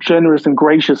so generous and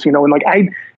gracious, and like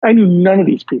I knew none of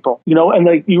these people, and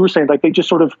like you were saying, like they just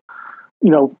sort of,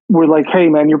 were like, hey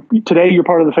man, you're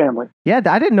part of the family. Yeah,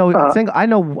 I didn't know.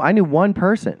 I knew one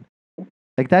person,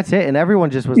 like that's it, and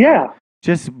everyone just was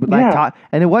talk,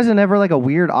 and it wasn't ever like a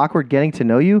weird, awkward getting to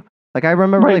know you. Like I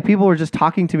remember, like people were just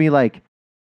talking to me, like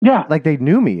they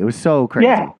knew me. It was so crazy.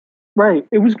 Yeah. Right.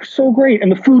 It was so great. And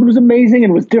the food was amazing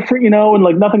and it was different, and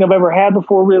like nothing I've ever had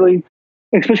before, really.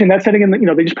 Especially in that setting. And,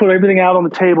 they just put everything out on the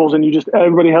tables and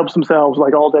everybody helps themselves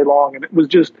like all day long. And it was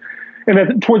just, and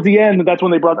then towards the end, that's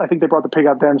when they brought the pig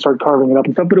out then and started carving it up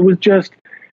and stuff. But it was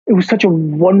such a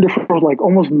wonderful, like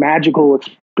almost magical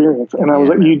experience. And I was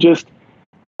like,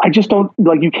 I just don't,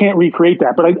 like, you can't recreate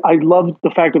that. But I love the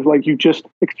fact of like, you just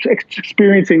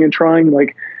experiencing and trying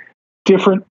like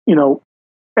different,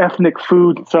 ethnic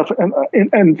food and stuff,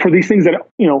 and for these things that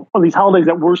these holidays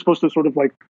that we're supposed to sort of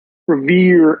like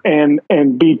revere and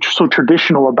be so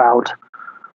traditional about,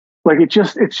 like it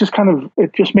just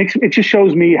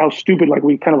shows me how stupid like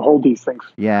we kind of hold these things.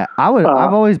 Yeah,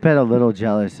 I've always been a little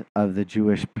jealous of the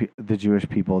Jewish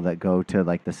people that go to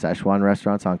like the Szechuan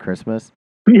restaurants on Christmas.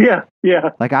 Yeah.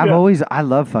 Like I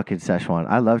love fucking Szechuan.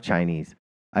 I love Chinese.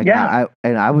 I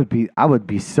would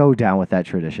be so down with that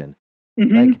tradition.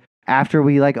 Mm-hmm. Like after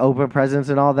we like open presents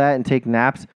and all that and take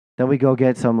naps, then we go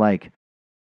get some like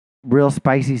real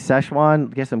spicy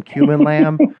Szechuan, get some cumin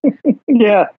lamb.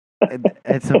 Yeah.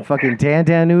 and some fucking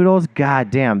dan noodles. God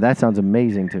damn, that sounds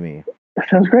amazing to me. That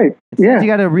sounds great. You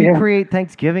got to recreate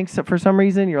Thanksgiving for some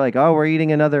reason. You're like, oh, we're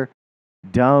eating another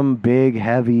dumb, big,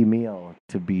 heavy meal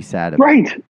to be sad about.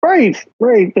 Right.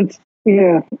 It's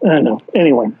I don't know.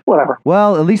 Anyway, whatever.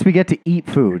 Well, at least we get to eat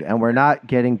food, and we're not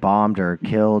getting bombed or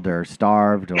killed or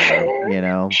starved or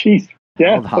Jeez.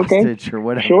 held hostage or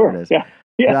whatever it is. Yeah.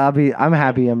 I'm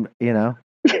happy. I'm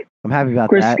happy about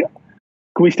Chris, that.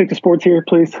 Can we stick to sports here,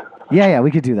 please? Yeah,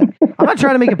 we could do that. I'm not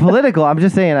trying to make it political. I'm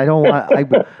just saying I don't want.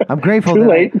 I'm grateful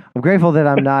I'm grateful that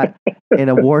I'm not in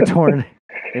a war-torn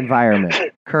environment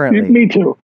currently. Me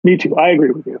too. I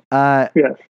agree with you.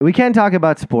 Yes. We can talk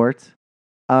about sports.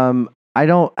 I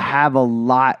don't have a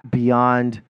lot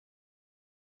beyond.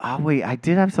 Oh wait, I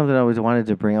did have something I wanted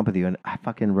to bring up with you, and I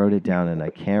fucking wrote it down, and I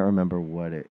can't remember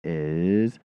what it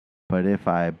is. But if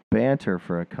I banter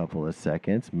for a couple of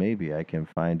seconds, maybe I can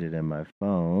find it in my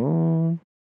phone.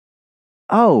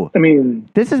 Oh, I mean,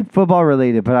 this is football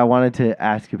related, but I wanted to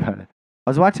ask you about it. I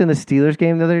was watching the Steelers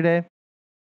game the other day.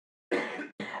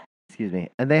 Excuse me.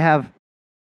 And they have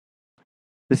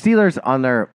the Steelers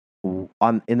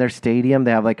in their stadium.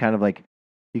 They have like kind of like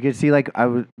you could see like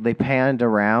they panned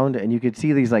around and you could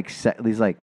see these like these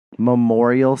like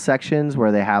memorial sections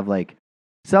where they have like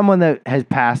someone that has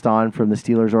passed on from the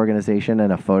Steelers organization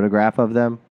and a photograph of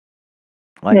them.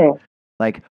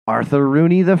 Like Arthur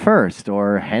Rooney the First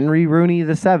or Henry Rooney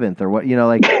the Seventh or what,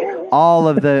 like all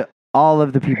of the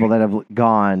people that have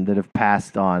gone, that have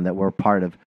passed on, that were part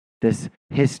of this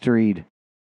historied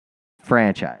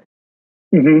franchise.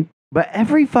 Mm-hmm. But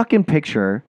every fucking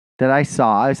picture that I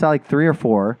saw like 3 or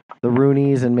 4, the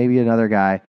Rooneys and maybe another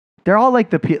guy. They're all like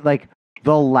the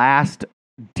last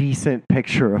decent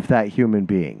picture of that human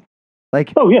being.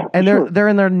 Like, oh yeah, and sure. they're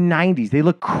in their 90s. They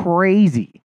look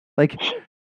crazy. Like,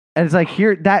 and it's like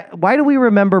why do we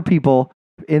remember people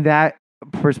in that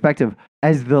perspective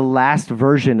as the last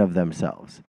version of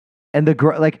themselves? And if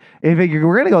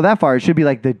we're gonna go that far, it should be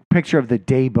like the picture of the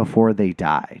day before they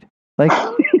died. Like,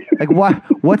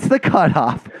 what's the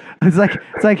cutoff? It's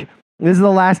like this is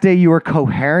the last day you were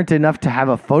coherent enough to have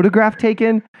a photograph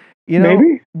taken.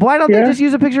 Maybe. Why don't they just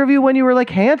use a picture of you when you were like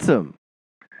handsome,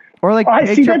 or like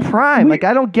at your prime? Like,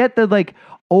 I don't get the like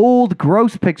old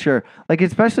gross picture. Like,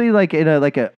 especially like in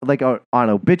on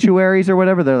obituaries or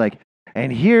whatever. They're like,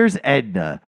 and here's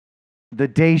Edna,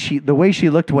 the way she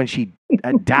looked when she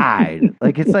died.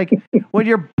 Like, it's like when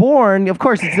you're born. Of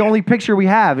course, it's the only picture we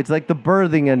have. It's like the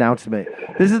birthing announcement.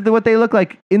 This is what they look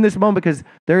like in this moment because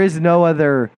there is no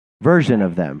other version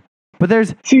of them. But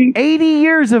there's 80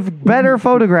 years of better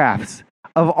photographs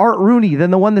of Art Rooney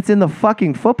than the one that's in the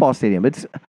fucking football stadium.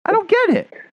 I don't get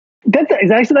it.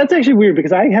 That's actually weird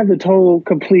because I have the total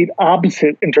complete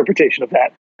opposite interpretation of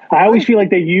that. I always feel like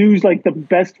they use like the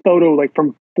best photo like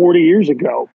from 40 years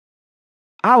ago.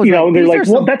 They're like,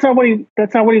 well, that's not what he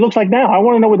looks like now. I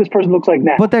want to know what this person looks like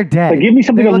now. But they're dead. Like, give me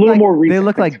something a little more recent. They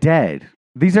look like dead.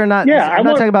 These are not. Yeah, I'm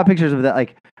not talking about pictures of that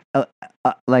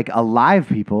like alive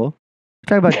people.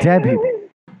 I'm talking about dead people.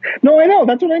 No, I know.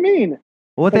 That's what I mean.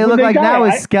 What they look like now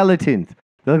is skeletons.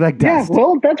 They look like dust. Yeah,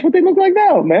 well, that's what they look like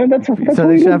now, man. That's so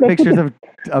they should have pictures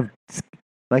of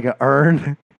like an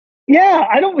urn. Yeah,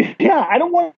 I don't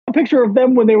want a picture of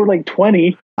them when they were like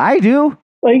 20. I do.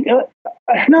 Like,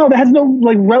 no, that has no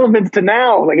like relevance to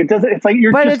now. Like, it doesn't. It's like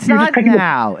you're. But it's not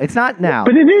now. It's not now.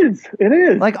 But it is. It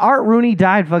is. Like Art Rooney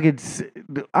died fucking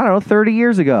 30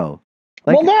 years ago.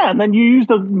 Like, well, yeah, and then you use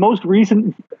the most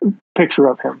recent picture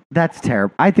of him. That's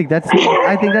terrible. I think that's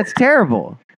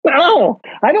terrible. No,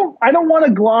 I don't want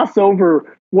to gloss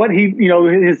over what he,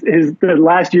 the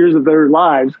last years of their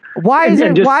lives. Why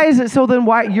is it so? Then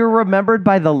why you're remembered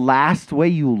by the last way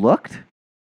you looked?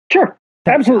 Sure,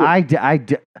 absolutely. I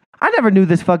never knew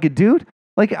this fucking dude.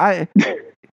 Like,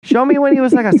 show me when he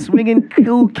was like a swinging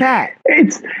cool cat.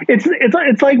 It's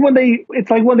like what's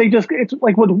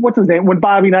his name, when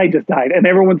Bobby Knight just died and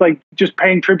everyone's like just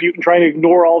paying tribute and trying to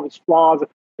ignore all of his flaws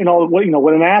and all what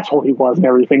an asshole he was and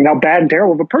everything, and how bad and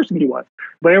terrible of a person he was.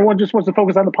 But everyone just wants to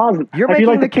focus on the positive. You're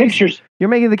making the case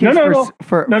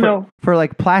for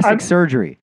like plastic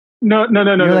surgery. No.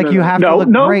 You're like, you have to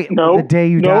look great the day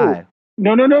you die.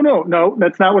 No.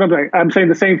 That's not what I'm saying. I'm saying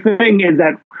the same thing is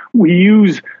that we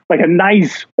use like a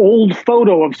nice old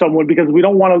photo of someone because we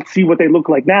don't want to see what they look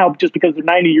like now just because they're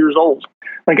 90 years old.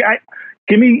 Like,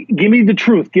 give me the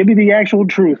truth. Give me the actual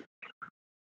truth.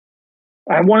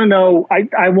 I want to know.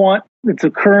 It's a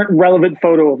current relevant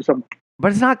photo of someone.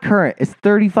 But it's not current. It's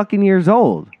 30 fucking years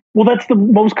old. Well, that's the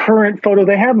most current photo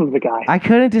they have of the guy. I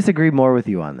couldn't disagree more with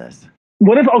you on this.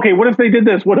 What if they did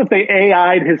this? What if they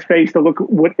AI'd his face to look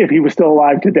if he was still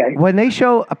alive today? When they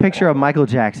show a picture of Michael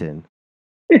Jackson,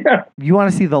 yeah, you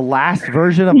want to see the last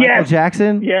version of Michael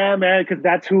Jackson? Yeah, man, because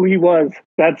that's who he was.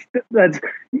 That's.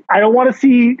 I don't want to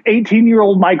see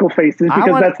 18-year-old Michael faces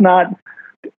because that's not.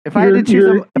 If I had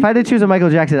to choose a Michael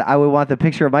Jackson, I would want the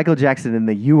picture of Michael Jackson in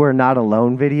the "You Are Not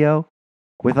Alone" video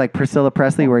with like Priscilla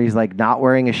Presley, where he's like not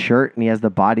wearing a shirt and he has the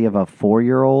body of a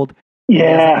 4-year-old.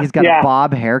 Yeah, he's got a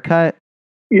bob haircut.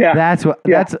 Yeah,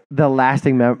 that's the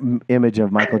lasting image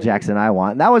of Michael Jackson I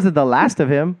want. And that wasn't the last of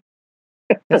him.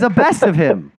 It's the best of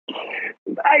him.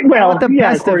 I want the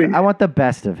best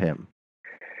of him.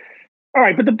 All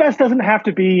right, but the best doesn't have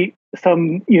to be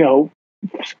some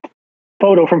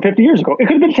photo from 50 years ago. It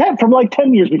could have been from like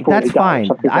 10 years before. That's fine.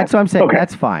 That's what I'm saying. Okay.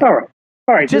 That's fine. All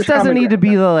right. It just doesn't need to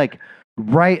be the like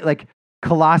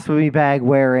colostomy bag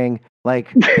wearing, like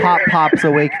pops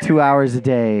awake 2 hours a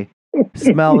day,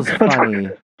 smells funny.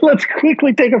 Let's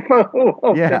quickly take a photo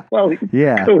of Yeah. him while he's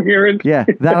Yeah. coherent. Yeah,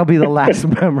 that'll be the last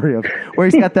memory of where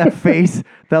he's got that face,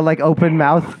 that like open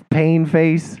mouth pain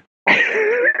face.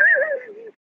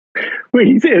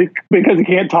 Wait, because he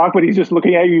can't talk, but he's just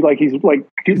looking at you like he's like,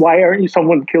 why aren't you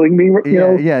someone killing me? Right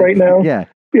now. Yeah.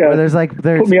 Yeah. Where there's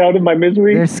Put me out of my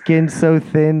misery. Their skin's so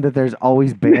thin that there's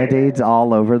always Band-Aids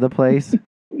all over the place.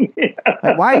 Yeah.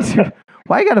 Like,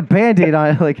 why you got a Band-Aid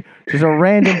on like just a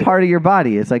random part of your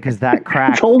body? It's like, because that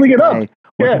cracked. It's holding it up.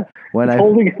 Yeah.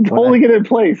 Holding it in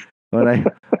place. When I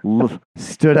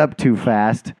stood up too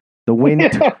fast, the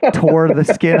wind tore the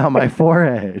skin on my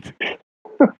forehead.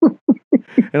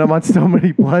 And I'm on so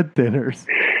many blood thinners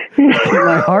to keep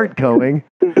my heart going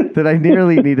that I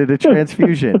nearly needed a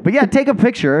transfusion. But yeah, take a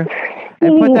picture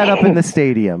and put that up in the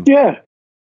stadium. Yeah.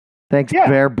 Thanks,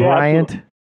 Bear Bryant.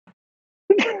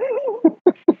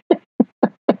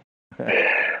 We've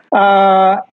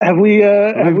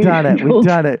done it. We've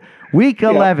done it. Week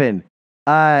 11.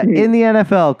 In the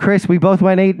NFL, Chris, we both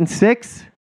went 8-6.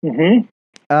 Mm-hmm.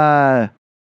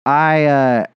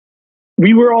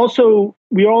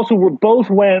 We also both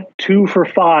went 2 for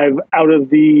 5 out of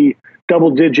the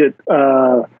double digit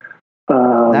spread.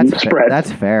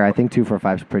 That's fair. I think 2 for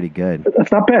 5 is pretty good. That's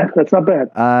not bad.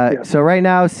 So right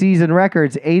now, season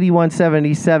records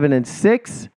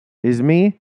 81-77-6 is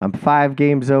me. I'm 4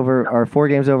 games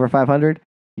over 500.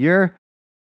 You're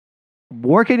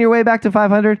working your way back to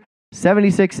 500.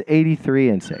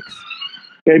 76-83-6.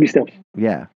 Baby steps.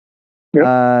 Yeah.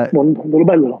 Yep. Little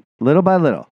by little. Little by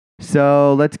little.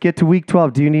 So let's get to week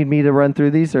 12. Do you need me to run through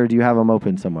these, or do you have them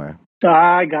open somewhere?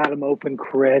 I got them open,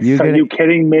 Chris. Are you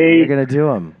kidding me? You're going to do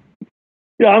them.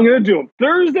 Yeah, I'm going to do them.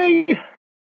 Thursday,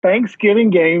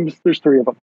 Thanksgiving games. There's 3 of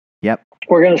them. Yep.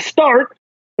 We're going to start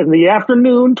in the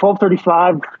afternoon,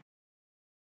 12:35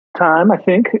 time, I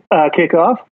think,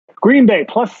 kickoff. Green Bay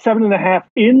plus 7.5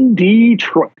 in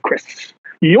Detroit, Chris.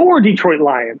 Your Detroit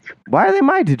Lions. Why are they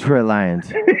my Detroit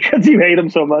Lions? Because you hate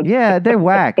them so much. Yeah, they're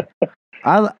whack.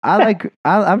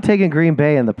 I'm taking Green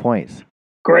Bay in the points.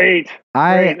 Great.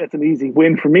 That's an easy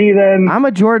win for me then. I'm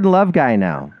a Jordan Love guy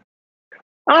now.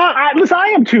 Listen, I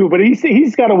am too, but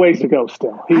he's got a ways to go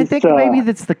still. I think maybe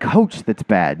that's the coach that's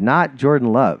bad, not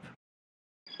Jordan Love.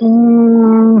 I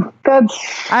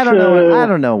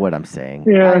don't know what I'm saying.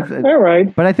 Yeah, all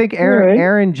right. But I think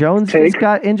Aaron Jones just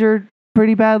got injured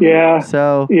pretty badly. Yeah.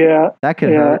 So that could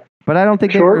hurt. But I don't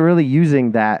think they were really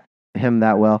using him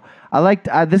that well.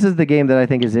 This is the game that I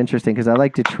think is interesting because I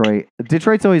like Detroit.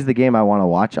 Detroit's always the game I want to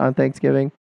watch on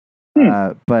Thanksgiving.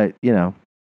 But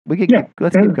we could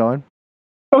let's keep going.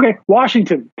 Okay,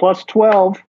 Washington plus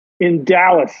 12 in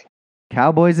Dallas.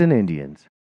 Cowboys and Indians.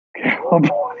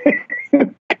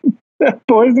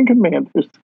 Boys and Commanders.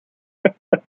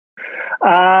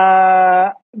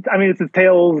 It's the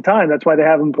tale of the time. That's why they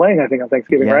have them playing, I think, on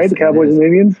Thanksgiving, right? The Cowboys and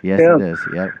Indians? Yes, it is.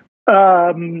 Yep.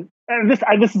 And this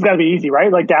has got to be easy,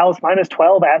 right? Like Dallas minus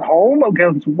 12 at home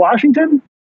against Washington?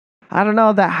 I don't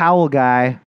know, that Howell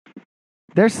guy.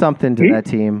 There's something to that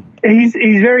team. He's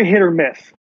very hit or miss.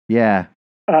 Yeah.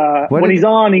 When he's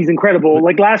on, he's incredible.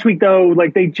 Like last week, though,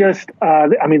 like they just,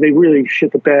 they really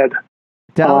shit the bed.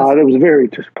 Dallas, that was very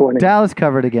disappointing. Dallas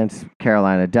covered against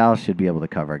Carolina. Dallas should be able to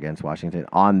cover against Washington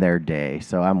on their day.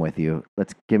 So I'm with you.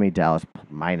 Let's give me Dallas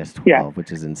minus 12,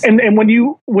 which is insane. And when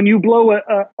you blow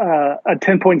a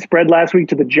 10-point spread last week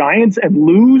to the Giants and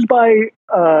lose by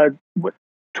 12.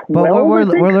 But what we're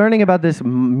learning about this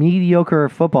mediocre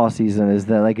football season is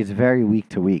that like it's very week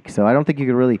to week. So I don't think you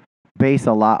could really base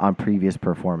a lot on previous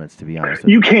performance, to be honest.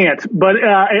 You can't, but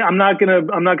I'm not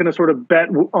gonna sort of bet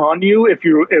on you if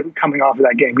coming off of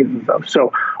that game and stuff.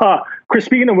 So, Chris,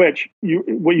 speaking of which,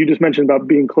 what you just mentioned about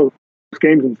being close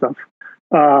games and stuff,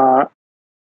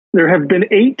 there have been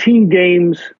 18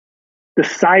 games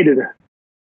decided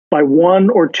by 1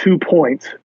 or 2 points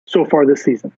so far this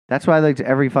season. That's why like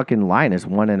every fucking line is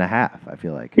 1.5. I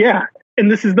feel like. Yeah. And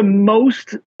this is the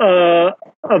most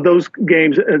of those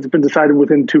games that's been decided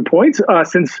within 2 points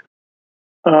since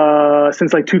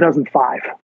like 2005.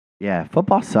 Yeah,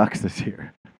 football sucks this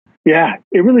year. Yeah,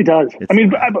 it really does.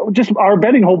 Just our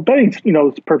betting, it's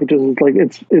perfect.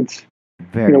 It's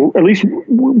very. At least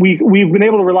we've been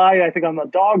able to rely, I think, on the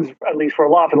dogs at least for a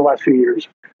lot for the last few years,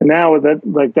 and now that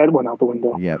went out the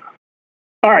window. Yep.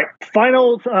 All right,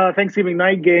 final Thanksgiving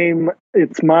night game.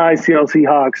 It's my Seattle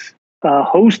Seahawks.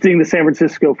 Hosting the San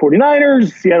Francisco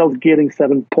 49ers. Seattle's getting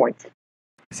 7 points.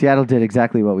 Seattle did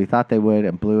exactly what we thought they would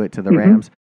and blew it to the Rams.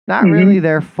 Not really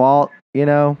their fault,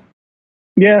 Yeah.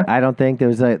 I don't think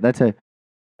Seattle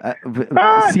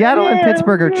and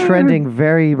Pittsburgh are trending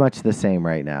very much the same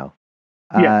right now.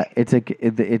 It's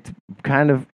kind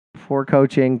of poor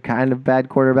coaching, kind of bad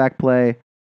quarterback play.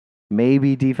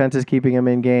 Maybe defense is keeping him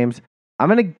in games. I'm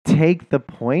going to take the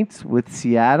points with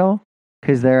Seattle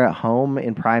because they're at home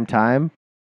in prime time.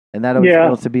 And that always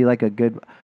feels to be like a good.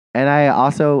 And I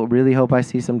also really hope I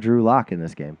see some Drew Lock in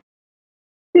this game.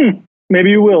 Maybe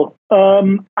you will.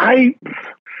 I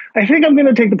think I'm going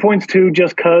to take the points too,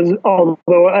 just because.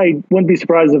 Although I wouldn't be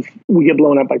surprised if we get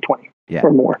blown up by 20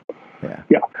 or more.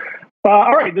 Yeah.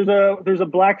 All right. There's a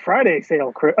Black Friday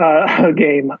sale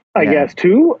game, I guess,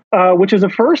 too, which is a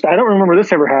first. I don't remember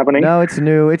this ever happening. No, it's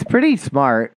new. It's pretty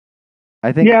smart.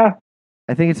 I think. Yeah.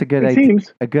 I think it's a good idea.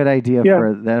 A good idea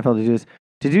for the NFL to do this.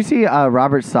 Did you see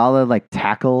Robert Saleh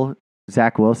tackle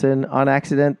Zach Wilson on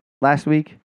accident last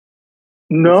week?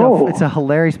 No. It's a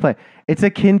hilarious play. It's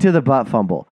akin to the butt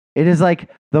fumble. It is like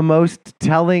the most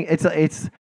telling. It's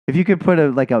if you could put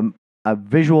a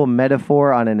visual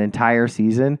metaphor on an entire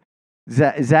season.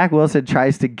 Zach Wilson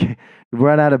tries to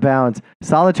run out of bounds.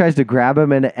 Saleh tries to grab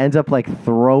him and it ends up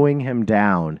throwing him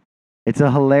down. It's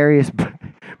a hilarious,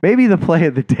 maybe the play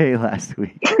of the day last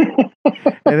week.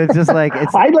 And it's just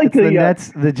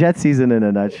the Jet season in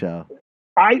a nutshell.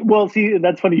 See,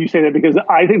 that's funny you say that because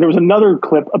I think there was another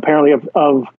clip apparently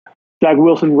of Zach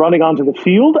Wilson running onto the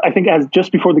field. I think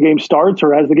just before the game starts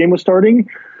or as the game was starting,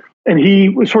 and he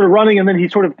was sort of running, and then he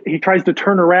tries to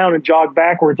turn around and jog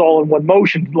backwards all in one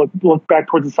motion, look back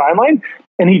towards the sideline,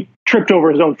 and he tripped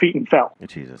over his own feet and fell.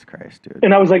 Jesus Christ, dude!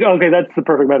 And I was like, okay, that's the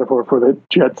perfect metaphor for the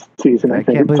Jets season. I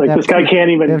think it's like this guy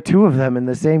can't even. They have two of them in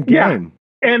the same game. Yeah.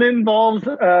 And it involves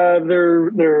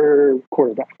their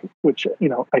quarterback, which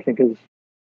I think is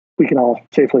we can all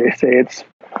safely say it's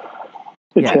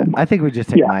him. I think we just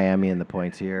take Miami in the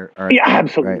points here.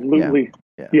 Absolutely. Right?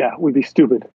 Yeah, we'd be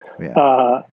stupid.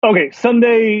 Yeah. Okay,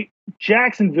 Sunday,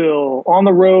 Jacksonville on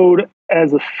the road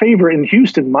as a favorite in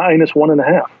Houston,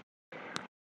 -1.5.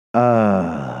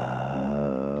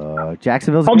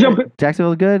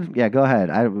 Jacksonville's good. Yeah, go ahead.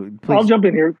 Please. I'll jump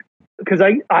in here because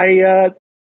I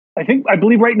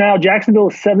believe right now Jacksonville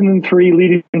is 7-3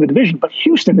 leading in the division, but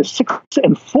Houston is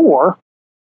 6-4.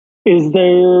 Is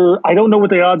there? I don't know what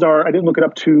the odds are. I didn't look it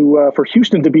up for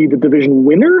Houston to be the division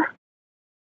winner.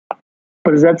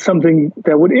 But is that something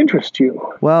that would interest you?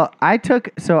 Well, I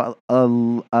took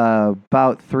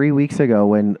about 3 weeks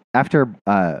ago after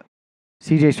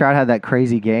CJ Stroud had that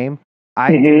crazy game.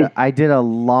 I did a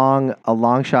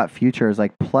long shot futures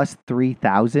plus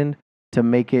 3,000 to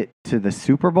make it to the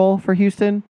Super Bowl for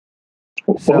Houston.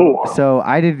 So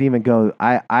I didn't even go.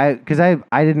 Because I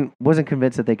wasn't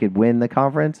convinced that they could win the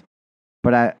conference,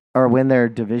 or win their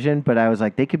division. But I was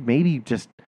like, they could maybe just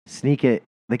sneak it.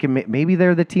 They can maybe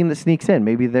they're the team that sneaks in.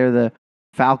 Maybe they're the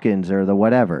Falcons or the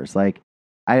whatevers.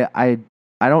 I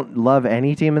don't love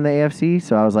any team in the AFC,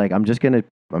 so I was like, I'm gonna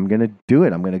do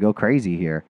it. I'm gonna go crazy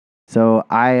here. So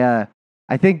I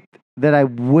think that I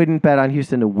wouldn't bet on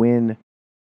Houston to win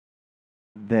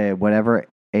the whatever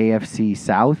AFC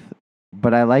South,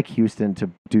 but I like Houston to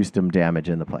do some damage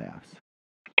in the playoffs.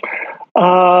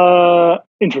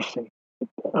 Interesting.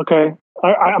 Okay.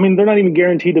 I mean, they're not even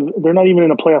guaranteed. They're not even in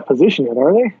a playoff position yet,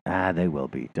 are they? They will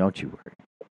be. Don't you worry.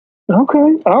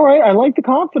 Okay. All right. I like the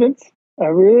confidence. I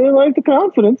really like the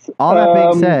confidence. All that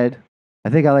being said,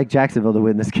 I think I like Jacksonville to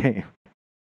win this game.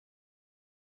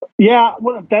 Yeah.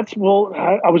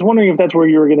 I was wondering if that's where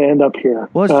you were going to end up here.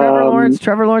 Well, it's Trevor Lawrence.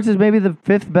 Trevor Lawrence is maybe the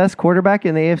 5th best quarterback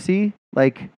in the AFC.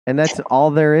 And that's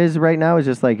all there is right now. Is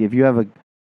just if you have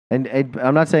and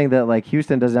I'm not saying that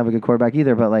Houston doesn't have a good quarterback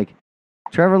either, but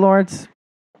Trevor Lawrence,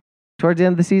 towards the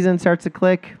end of the season, starts to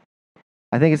click.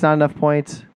 I think it's not enough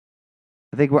points.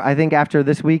 I think after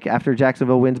this week, after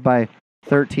Jacksonville wins by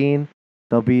 13,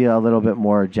 there'll be a little bit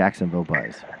more Jacksonville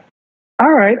buzz.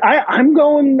 All right, I think I'm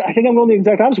going the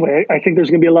exact opposite way. I think there's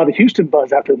going to be a lot of Houston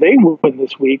buzz after they win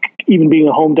this week, even being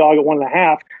a home dog at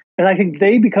 1.5, and I think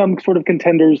they become sort of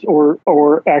contenders,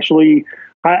 or actually,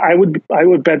 I would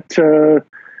bet.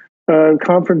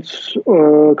 Conference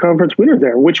winner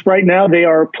there, which right now they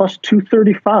are plus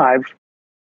 235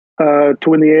 to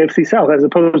win the AFC South, as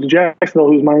opposed to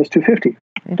Jacksonville, who's minus 250.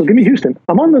 So give me Houston.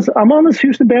 I'm on this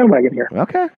Houston bandwagon here.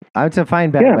 Okay, it's a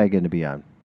fine bandwagon to be on.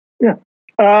 Yeah.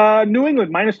 New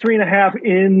England minus 3.5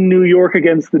 in New York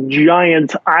against the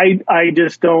Giants. I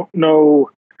just don't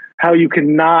know how you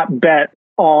cannot bet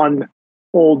on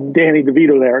old Danny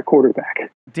DeVito there at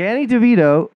quarterback. Danny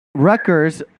DeVito,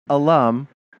 Rutgers alum.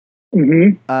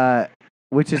 Mm-hmm.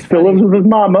 Which is still lives with his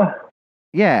mama.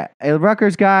 Yeah, a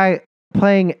Rutgers guy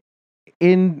playing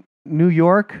in New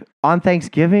York on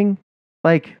Thanksgiving,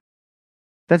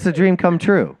 that's a dream come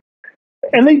true.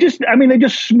 And they just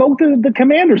smoked the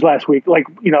Commanders last week.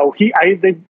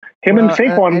 Him and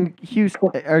Saquon. And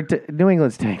Houston or New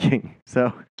England's tanking,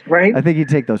 so right? I think you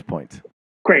take those points.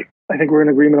 Great. I think we're in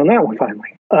agreement on that one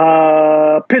finally.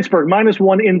 Pittsburgh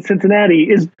 -1 in Cincinnati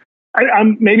is.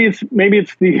 Maybe it's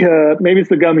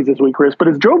the gummies this week, Chris. But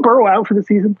is Joe Burrow out for the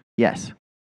season? Yes.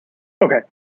 Okay.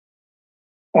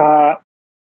 But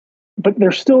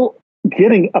they're still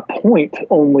getting a point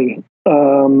only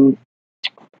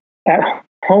at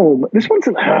home. This one's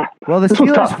well. The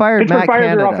Steelers fired Matt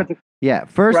Canada. Yeah,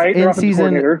 first in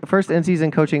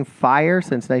season coaching fire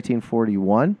since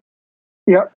 1941.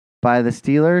 Yep. By the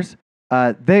Steelers.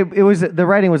 The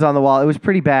writing was on the wall. It was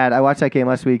pretty bad. I watched that game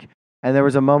last week, and there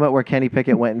was a moment where Kenny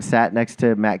Pickett went and sat next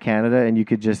to Matt Canada, and you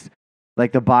could just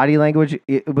like the body language.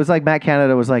 It was like Matt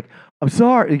Canada was like, "I'm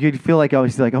sorry." You could feel like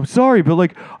he's like, "I'm sorry, but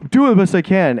like I'm doing the best I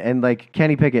can." And like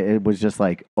Kenny Pickett, it was just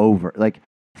like over, like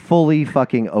fully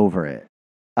fucking over it.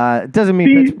 It doesn't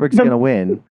mean Pittsburgh's going to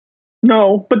win.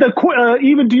 No, but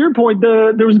even to your point,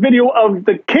 there was a video of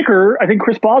the kicker. I think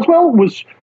Chris Boswell was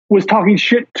talking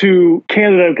shit to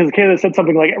Canada because Canada said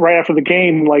something like right after the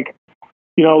game, like,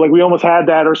 like we almost had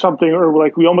that or something, or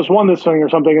like we almost won this thing or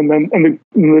something. And then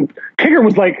the kicker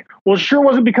was like, well, it sure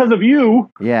wasn't because of you.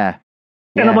 Yeah.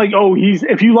 And I'm like, oh,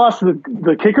 if you lost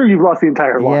the kicker, you've lost the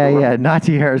entire locker room. Yeah.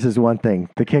 Najee Harris is one thing.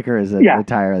 The kicker is an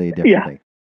entirely different thing.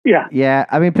 Yeah. Yeah.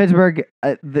 I mean, Pittsburgh,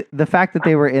 the fact that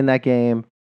they were in that game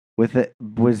with it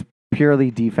was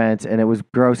purely defense, and it was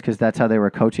gross because that's how they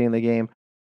were coaching the game.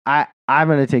 I'm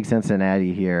going to take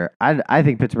Cincinnati here. I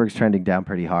think Pittsburgh's trending down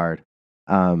pretty hard.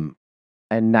 And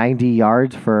 90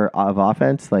 yards of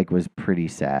offense was pretty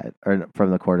sad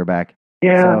from the quarterback.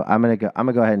 Yeah. So I'm going to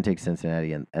go ahead and take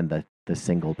Cincinnati and the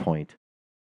single point.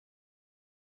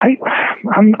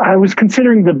 I was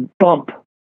considering the bump.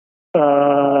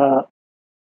 But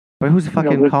who's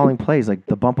fucking calling plays? Like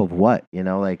the bump of what?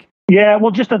 Yeah,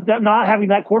 well, just not having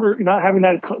that caller,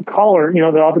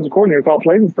 the offensive coordinator call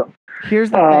plays and stuff. Here's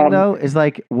the thing, though, is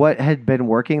like what had been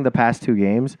working the past two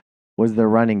games was the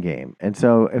running game, and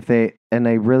so they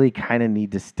really kind of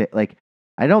need to stay. Like,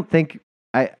 I don't think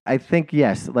I think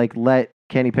yes, like let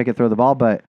Kenny Pickett throw the ball,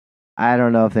 but I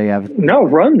don't know if they have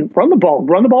run the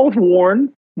ball with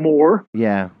Warren more.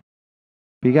 Yeah.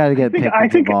 But you got to get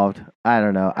Pickett involved. I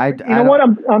don't know. I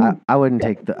wouldn't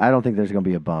take I don't think there's going to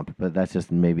be a bump, but that's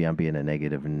just maybe I'm being a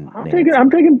negative. I'm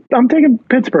taking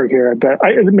Pittsburgh here. I bet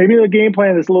maybe the game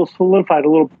plan is a little solidified, a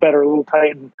little better, a little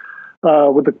tightened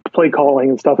with the play calling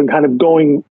and stuff, and kind of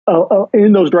going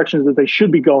in those directions that they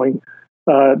should be going.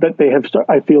 That they have.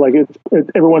 I feel like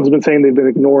everyone's been saying they've been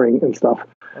ignoring and stuff.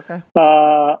 Okay.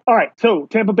 All right. So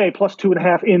Tampa Bay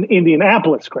 +2.5 in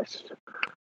Indianapolis, Chris.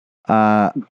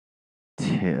 Why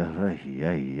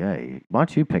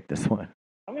don't you pick this one?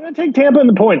 I'm going to take Tampa in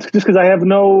the points just because I have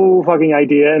no fucking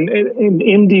idea. And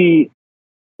Indy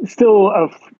still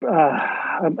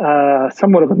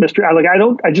somewhat of a mystery.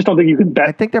 I just don't think you can bet.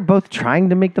 I think they're both trying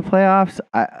to make the playoffs.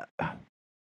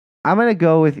 I'm going to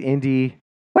go with Indy.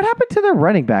 What happened to their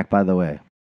running back, by the way?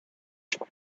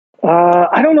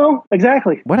 I don't know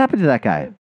exactly. What happened to that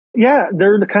guy? Yeah,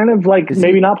 they're kind of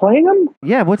maybe not playing him.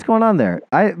 Yeah, what's going on there?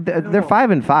 They're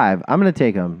 5-5. I'm going to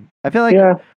take them. I feel like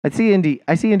I see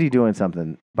Indy doing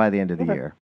something by the end of the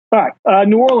year. All right,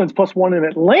 New Orleans +1 in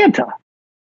Atlanta.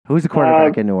 Who's the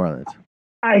quarterback in New Orleans?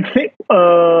 I think.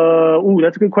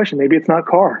 That's a good question. Maybe it's not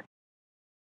Carr.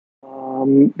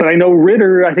 But I know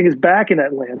Ritter. I think is back in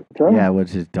Atlanta. Yeah,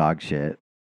 which is dog shit.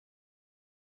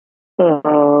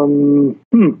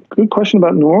 Good question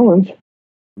about New Orleans.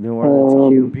 New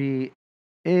Orleans QB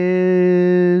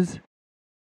is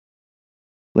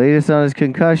latest on his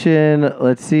concussion.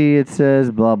 Let's see. It says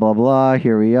blah blah blah.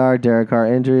 Here we are. Derek Carr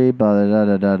injury. Blah da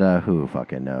da da da. Who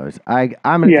fucking knows? I'm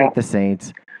gonna take the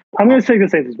Saints. I'm gonna take the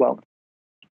Saints as well.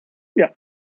 Yeah,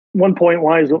 1 point.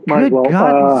 Might as well.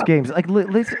 God, these games like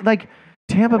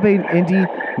Tampa Bay, Indy,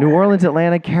 New Orleans,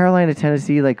 Atlanta, Carolina,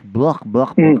 Tennessee. Blah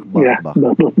blah blah.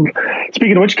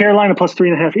 Speaking of which, Carolina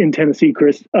 +3.5 in Tennessee.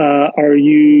 Chris, are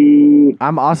you?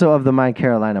 I'm also of the mind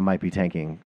Carolina might be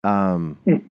tanking. Well,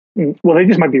 they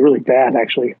just might be really bad,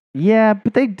 actually. Yeah,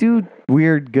 but they do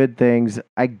weird good things.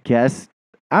 I guess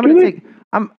I'm gonna take.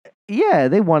 Yeah,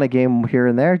 they won a game here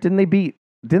and there. Didn't they beat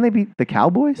the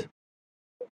Cowboys?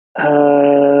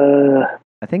 I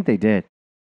think they did.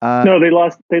 No, they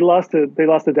lost to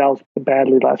Dallas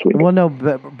badly last week. Well, no,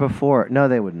 but before, no,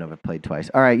 they wouldn't have played twice.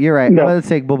 All right, you're right. No.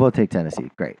 We'll both take Tennessee.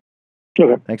 Great.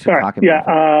 Okay. Thanks for talking.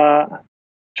 Yeah.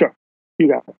 Sure. You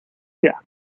got it. Yeah.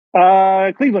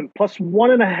 Cleveland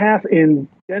 +1.5 in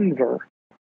Denver.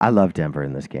 I love Denver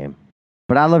in this game,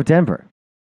 but I love Denver.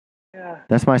 Yeah.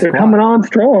 That's my squad. They're coming on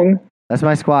strong. That's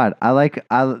my squad.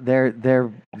 They're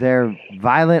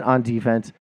violent on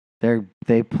defense.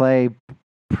 They play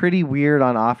pretty weird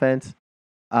on offense.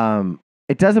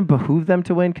 It doesn't behoove them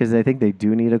to win because I think they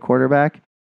do need a quarterback.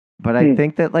 But I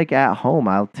think that like at home,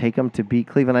 I'll take them to beat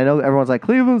Cleveland. I know everyone's like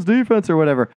Cleveland's defense or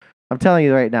whatever. I'm telling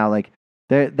you right now, like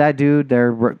that dude,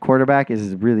 their quarterback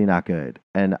is really not good,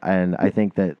 and I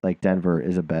think that like Denver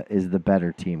is the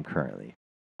better team currently.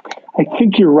 I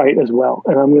think you're right as well,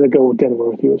 and I'm going to go with Denver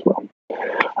with you as well.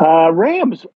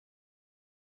 Rams.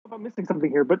 I'm missing something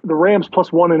here, but the Rams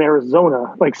 +1 in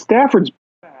Arizona. Like Stafford's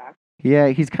back. Yeah,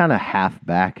 he's kind of half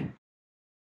back.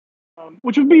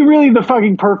 Which would be really the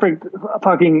fucking perfect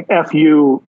fucking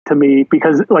FU to me,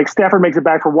 because like Stafford makes it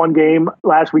back for one game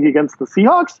last week against the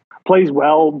Seahawks, plays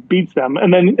well, beats them,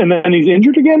 and then he's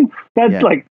injured again.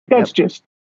 That's just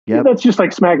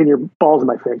like smacking your balls in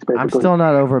my face, basically. I'm still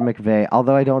not over McVay,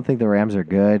 although I don't think the Rams are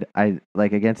good. I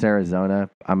like against Arizona,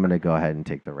 I'm gonna go ahead and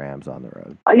take the Rams on the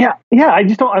road. Yeah. I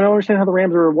don't understand how the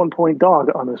Rams are a 1-point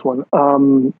dog on this one.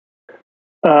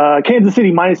 Kansas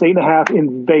City -8.5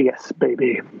 in Vegas,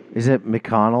 baby. Is it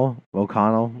O'Connell?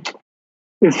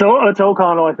 It's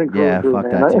O'Connell, I think. Yeah, fuck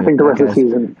that too. I think the rest of the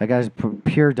season. That guy's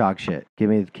pure dog shit. Give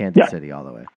me Kansas City all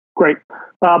the way. Great.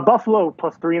 Buffalo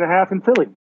 +3.5 in Philly.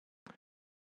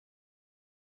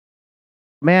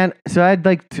 Man, so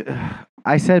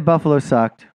I said Buffalo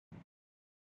sucked,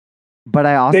 but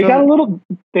I also they got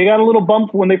a little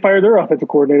bump when they fired their offensive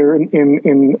coordinator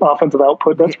in offensive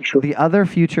output. That's for sure. The other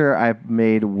future I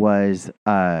made was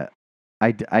they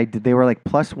were like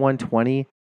 +120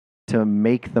 to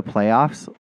make the playoffs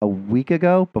a week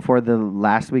ago before the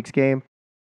last week's game,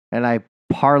 and I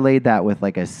parlayed that with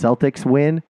like a Celtics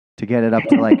win to get it up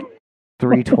to like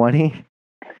 320.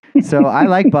 So I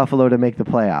like Buffalo to make the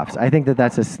playoffs. I think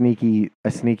that's a sneaky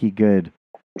good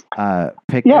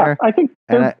pick there. I think.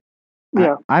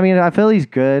 I mean, Philly's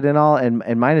good and all, and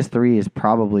 -3 is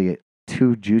probably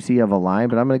too juicy of a line,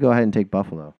 but I'm going to go ahead and take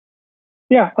Buffalo.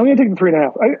 Yeah, I'm going to take the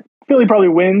 3.5. Philly probably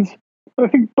wins. I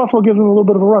think Buffalo gives them a little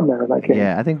bit of a run there in that game.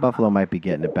 Yeah, I think Buffalo might be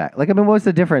getting it back. Like, I mean, what's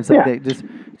the difference? Like, they just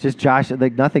Josh.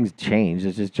 Like, nothing's changed.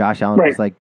 It's just Josh Allen just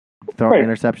like throwing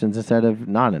interceptions instead of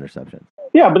non-interceptions.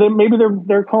 Yeah, but then maybe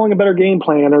they're calling a better game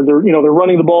plan, or they're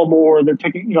running the ball more. They're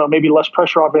taking maybe less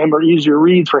pressure off of him, or easier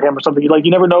reads for him, or something. Like,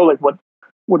 you never know like what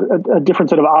a different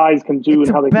set of eyes can do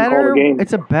and how they can call the game.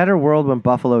 It's a better world when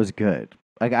Buffalo's good.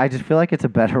 Like, I just feel like it's a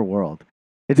better world.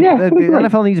 The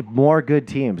NFL needs more good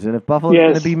teams, and if Buffalo's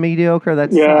going to be mediocre,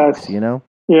 that sucks,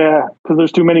 Yeah, because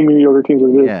there's too many mediocre teams.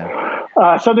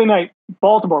 Yeah. Sunday night,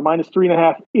 Baltimore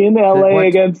 -3.5 in LA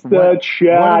against the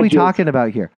Chargers. What are we talking about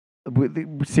here?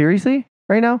 Seriously,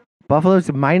 right now, Buffalo's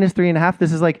 -3.5.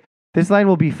 This line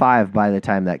will be 5 by the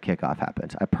time that kickoff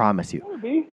happens. I promise you.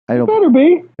 It better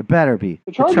be. It better be.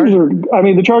 The Chargers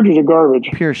are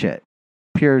garbage. Pure shit.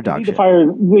 Pure dog shit.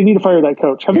 They need to fire that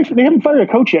coach. They haven't fired a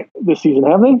coach yet this season,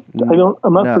 have they?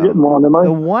 I'm not forgetting one, am I?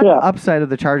 The one upside of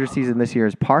the Chargers season this year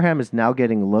is Parham is now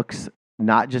getting looks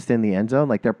not just in the end zone,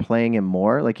 like they're playing him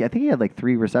more. Like I think he had like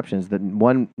 3 receptions,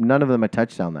 none of them a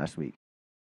touchdown last week.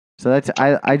 So that's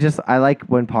I like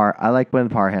when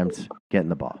Parham's getting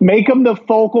the ball. Make him the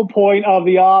focal point of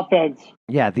the offense.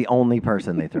 Yeah, the only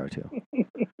person they throw to.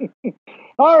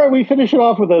 All right, we finish it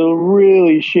off with a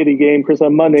really shitty game, Chris,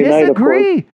 on Monday night.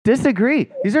 Disagree.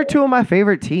 These are 2 of my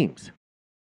favorite teams.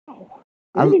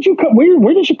 Where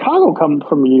did Chicago come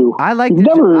from you? I like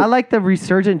the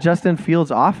resurgent Justin Fields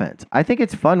offense. I think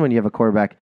it's fun when you have a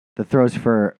quarterback that throws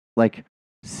for like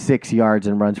 6 yards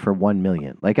and runs for 1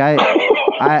 million. Like I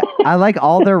like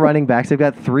all their running backs. They've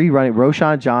got 3 running.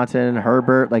 Roshan Johnson,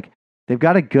 Herbert. Like they've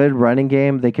got a good running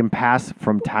game. They can pass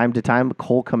from time to time.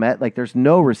 Cole Kmet. Like there's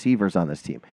no receivers on this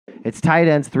team. It's tight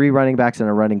ends, 3 running backs, and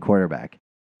a running quarterback.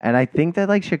 And I think that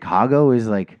like Chicago is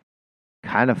like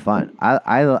kind of fun.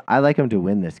 I like them to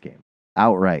win this game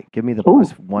outright. Give me the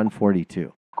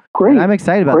 +142. Great. And I'm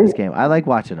excited about this game. I like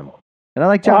watching them, and I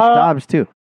like Josh Dobbs too,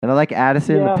 and I like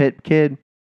Addison, the Pitt kid.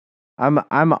 I'm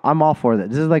all for that.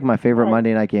 This is like my favorite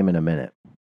Monday night game in a minute.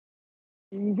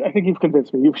 I think you've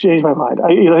convinced me. You've changed my mind. I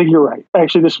think you're right.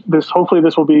 Actually, this hopefully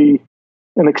this will be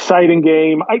an exciting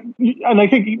game. I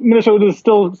think Minnesota is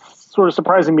still sort of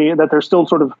surprising me that they're still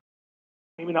sort of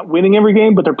maybe not winning every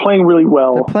game, but they're playing really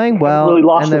well. They're playing well. They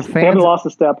haven't lost a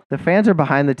step. The fans are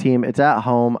behind the team. It's at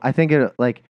home. I think you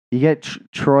get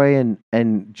Troy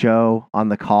and Joe on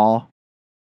the call,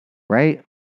 right?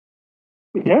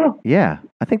 Yeah. Yeah.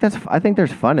 I think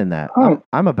there's fun in that.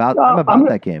 I'm about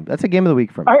that game. That's a game of the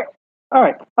week for me. All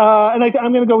right. And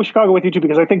I'm going to go with Chicago with you too,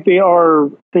 because I think they're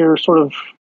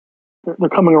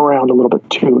coming around a little bit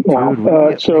too now. Dude,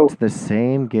 it's the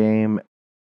same game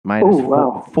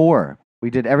 -4. We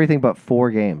did everything but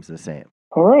 4 games the same.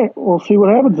 All right. We'll see what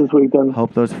happens this week then.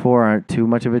 Hope those 4 aren't too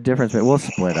much of a difference, but we'll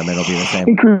split them. It'll be the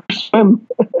same.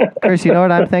 Chris, you know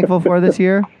what I'm thankful for this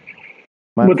year?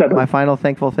 What's that? My final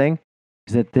thankful thing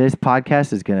is that this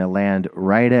podcast is going to land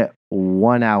right at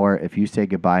 1 hour if you say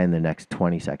goodbye in the next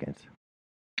 20 seconds.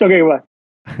 Okay, bye.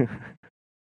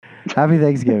 Happy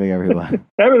Thanksgiving, everyone.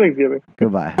 Happy Thanksgiving.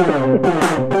 Goodbye.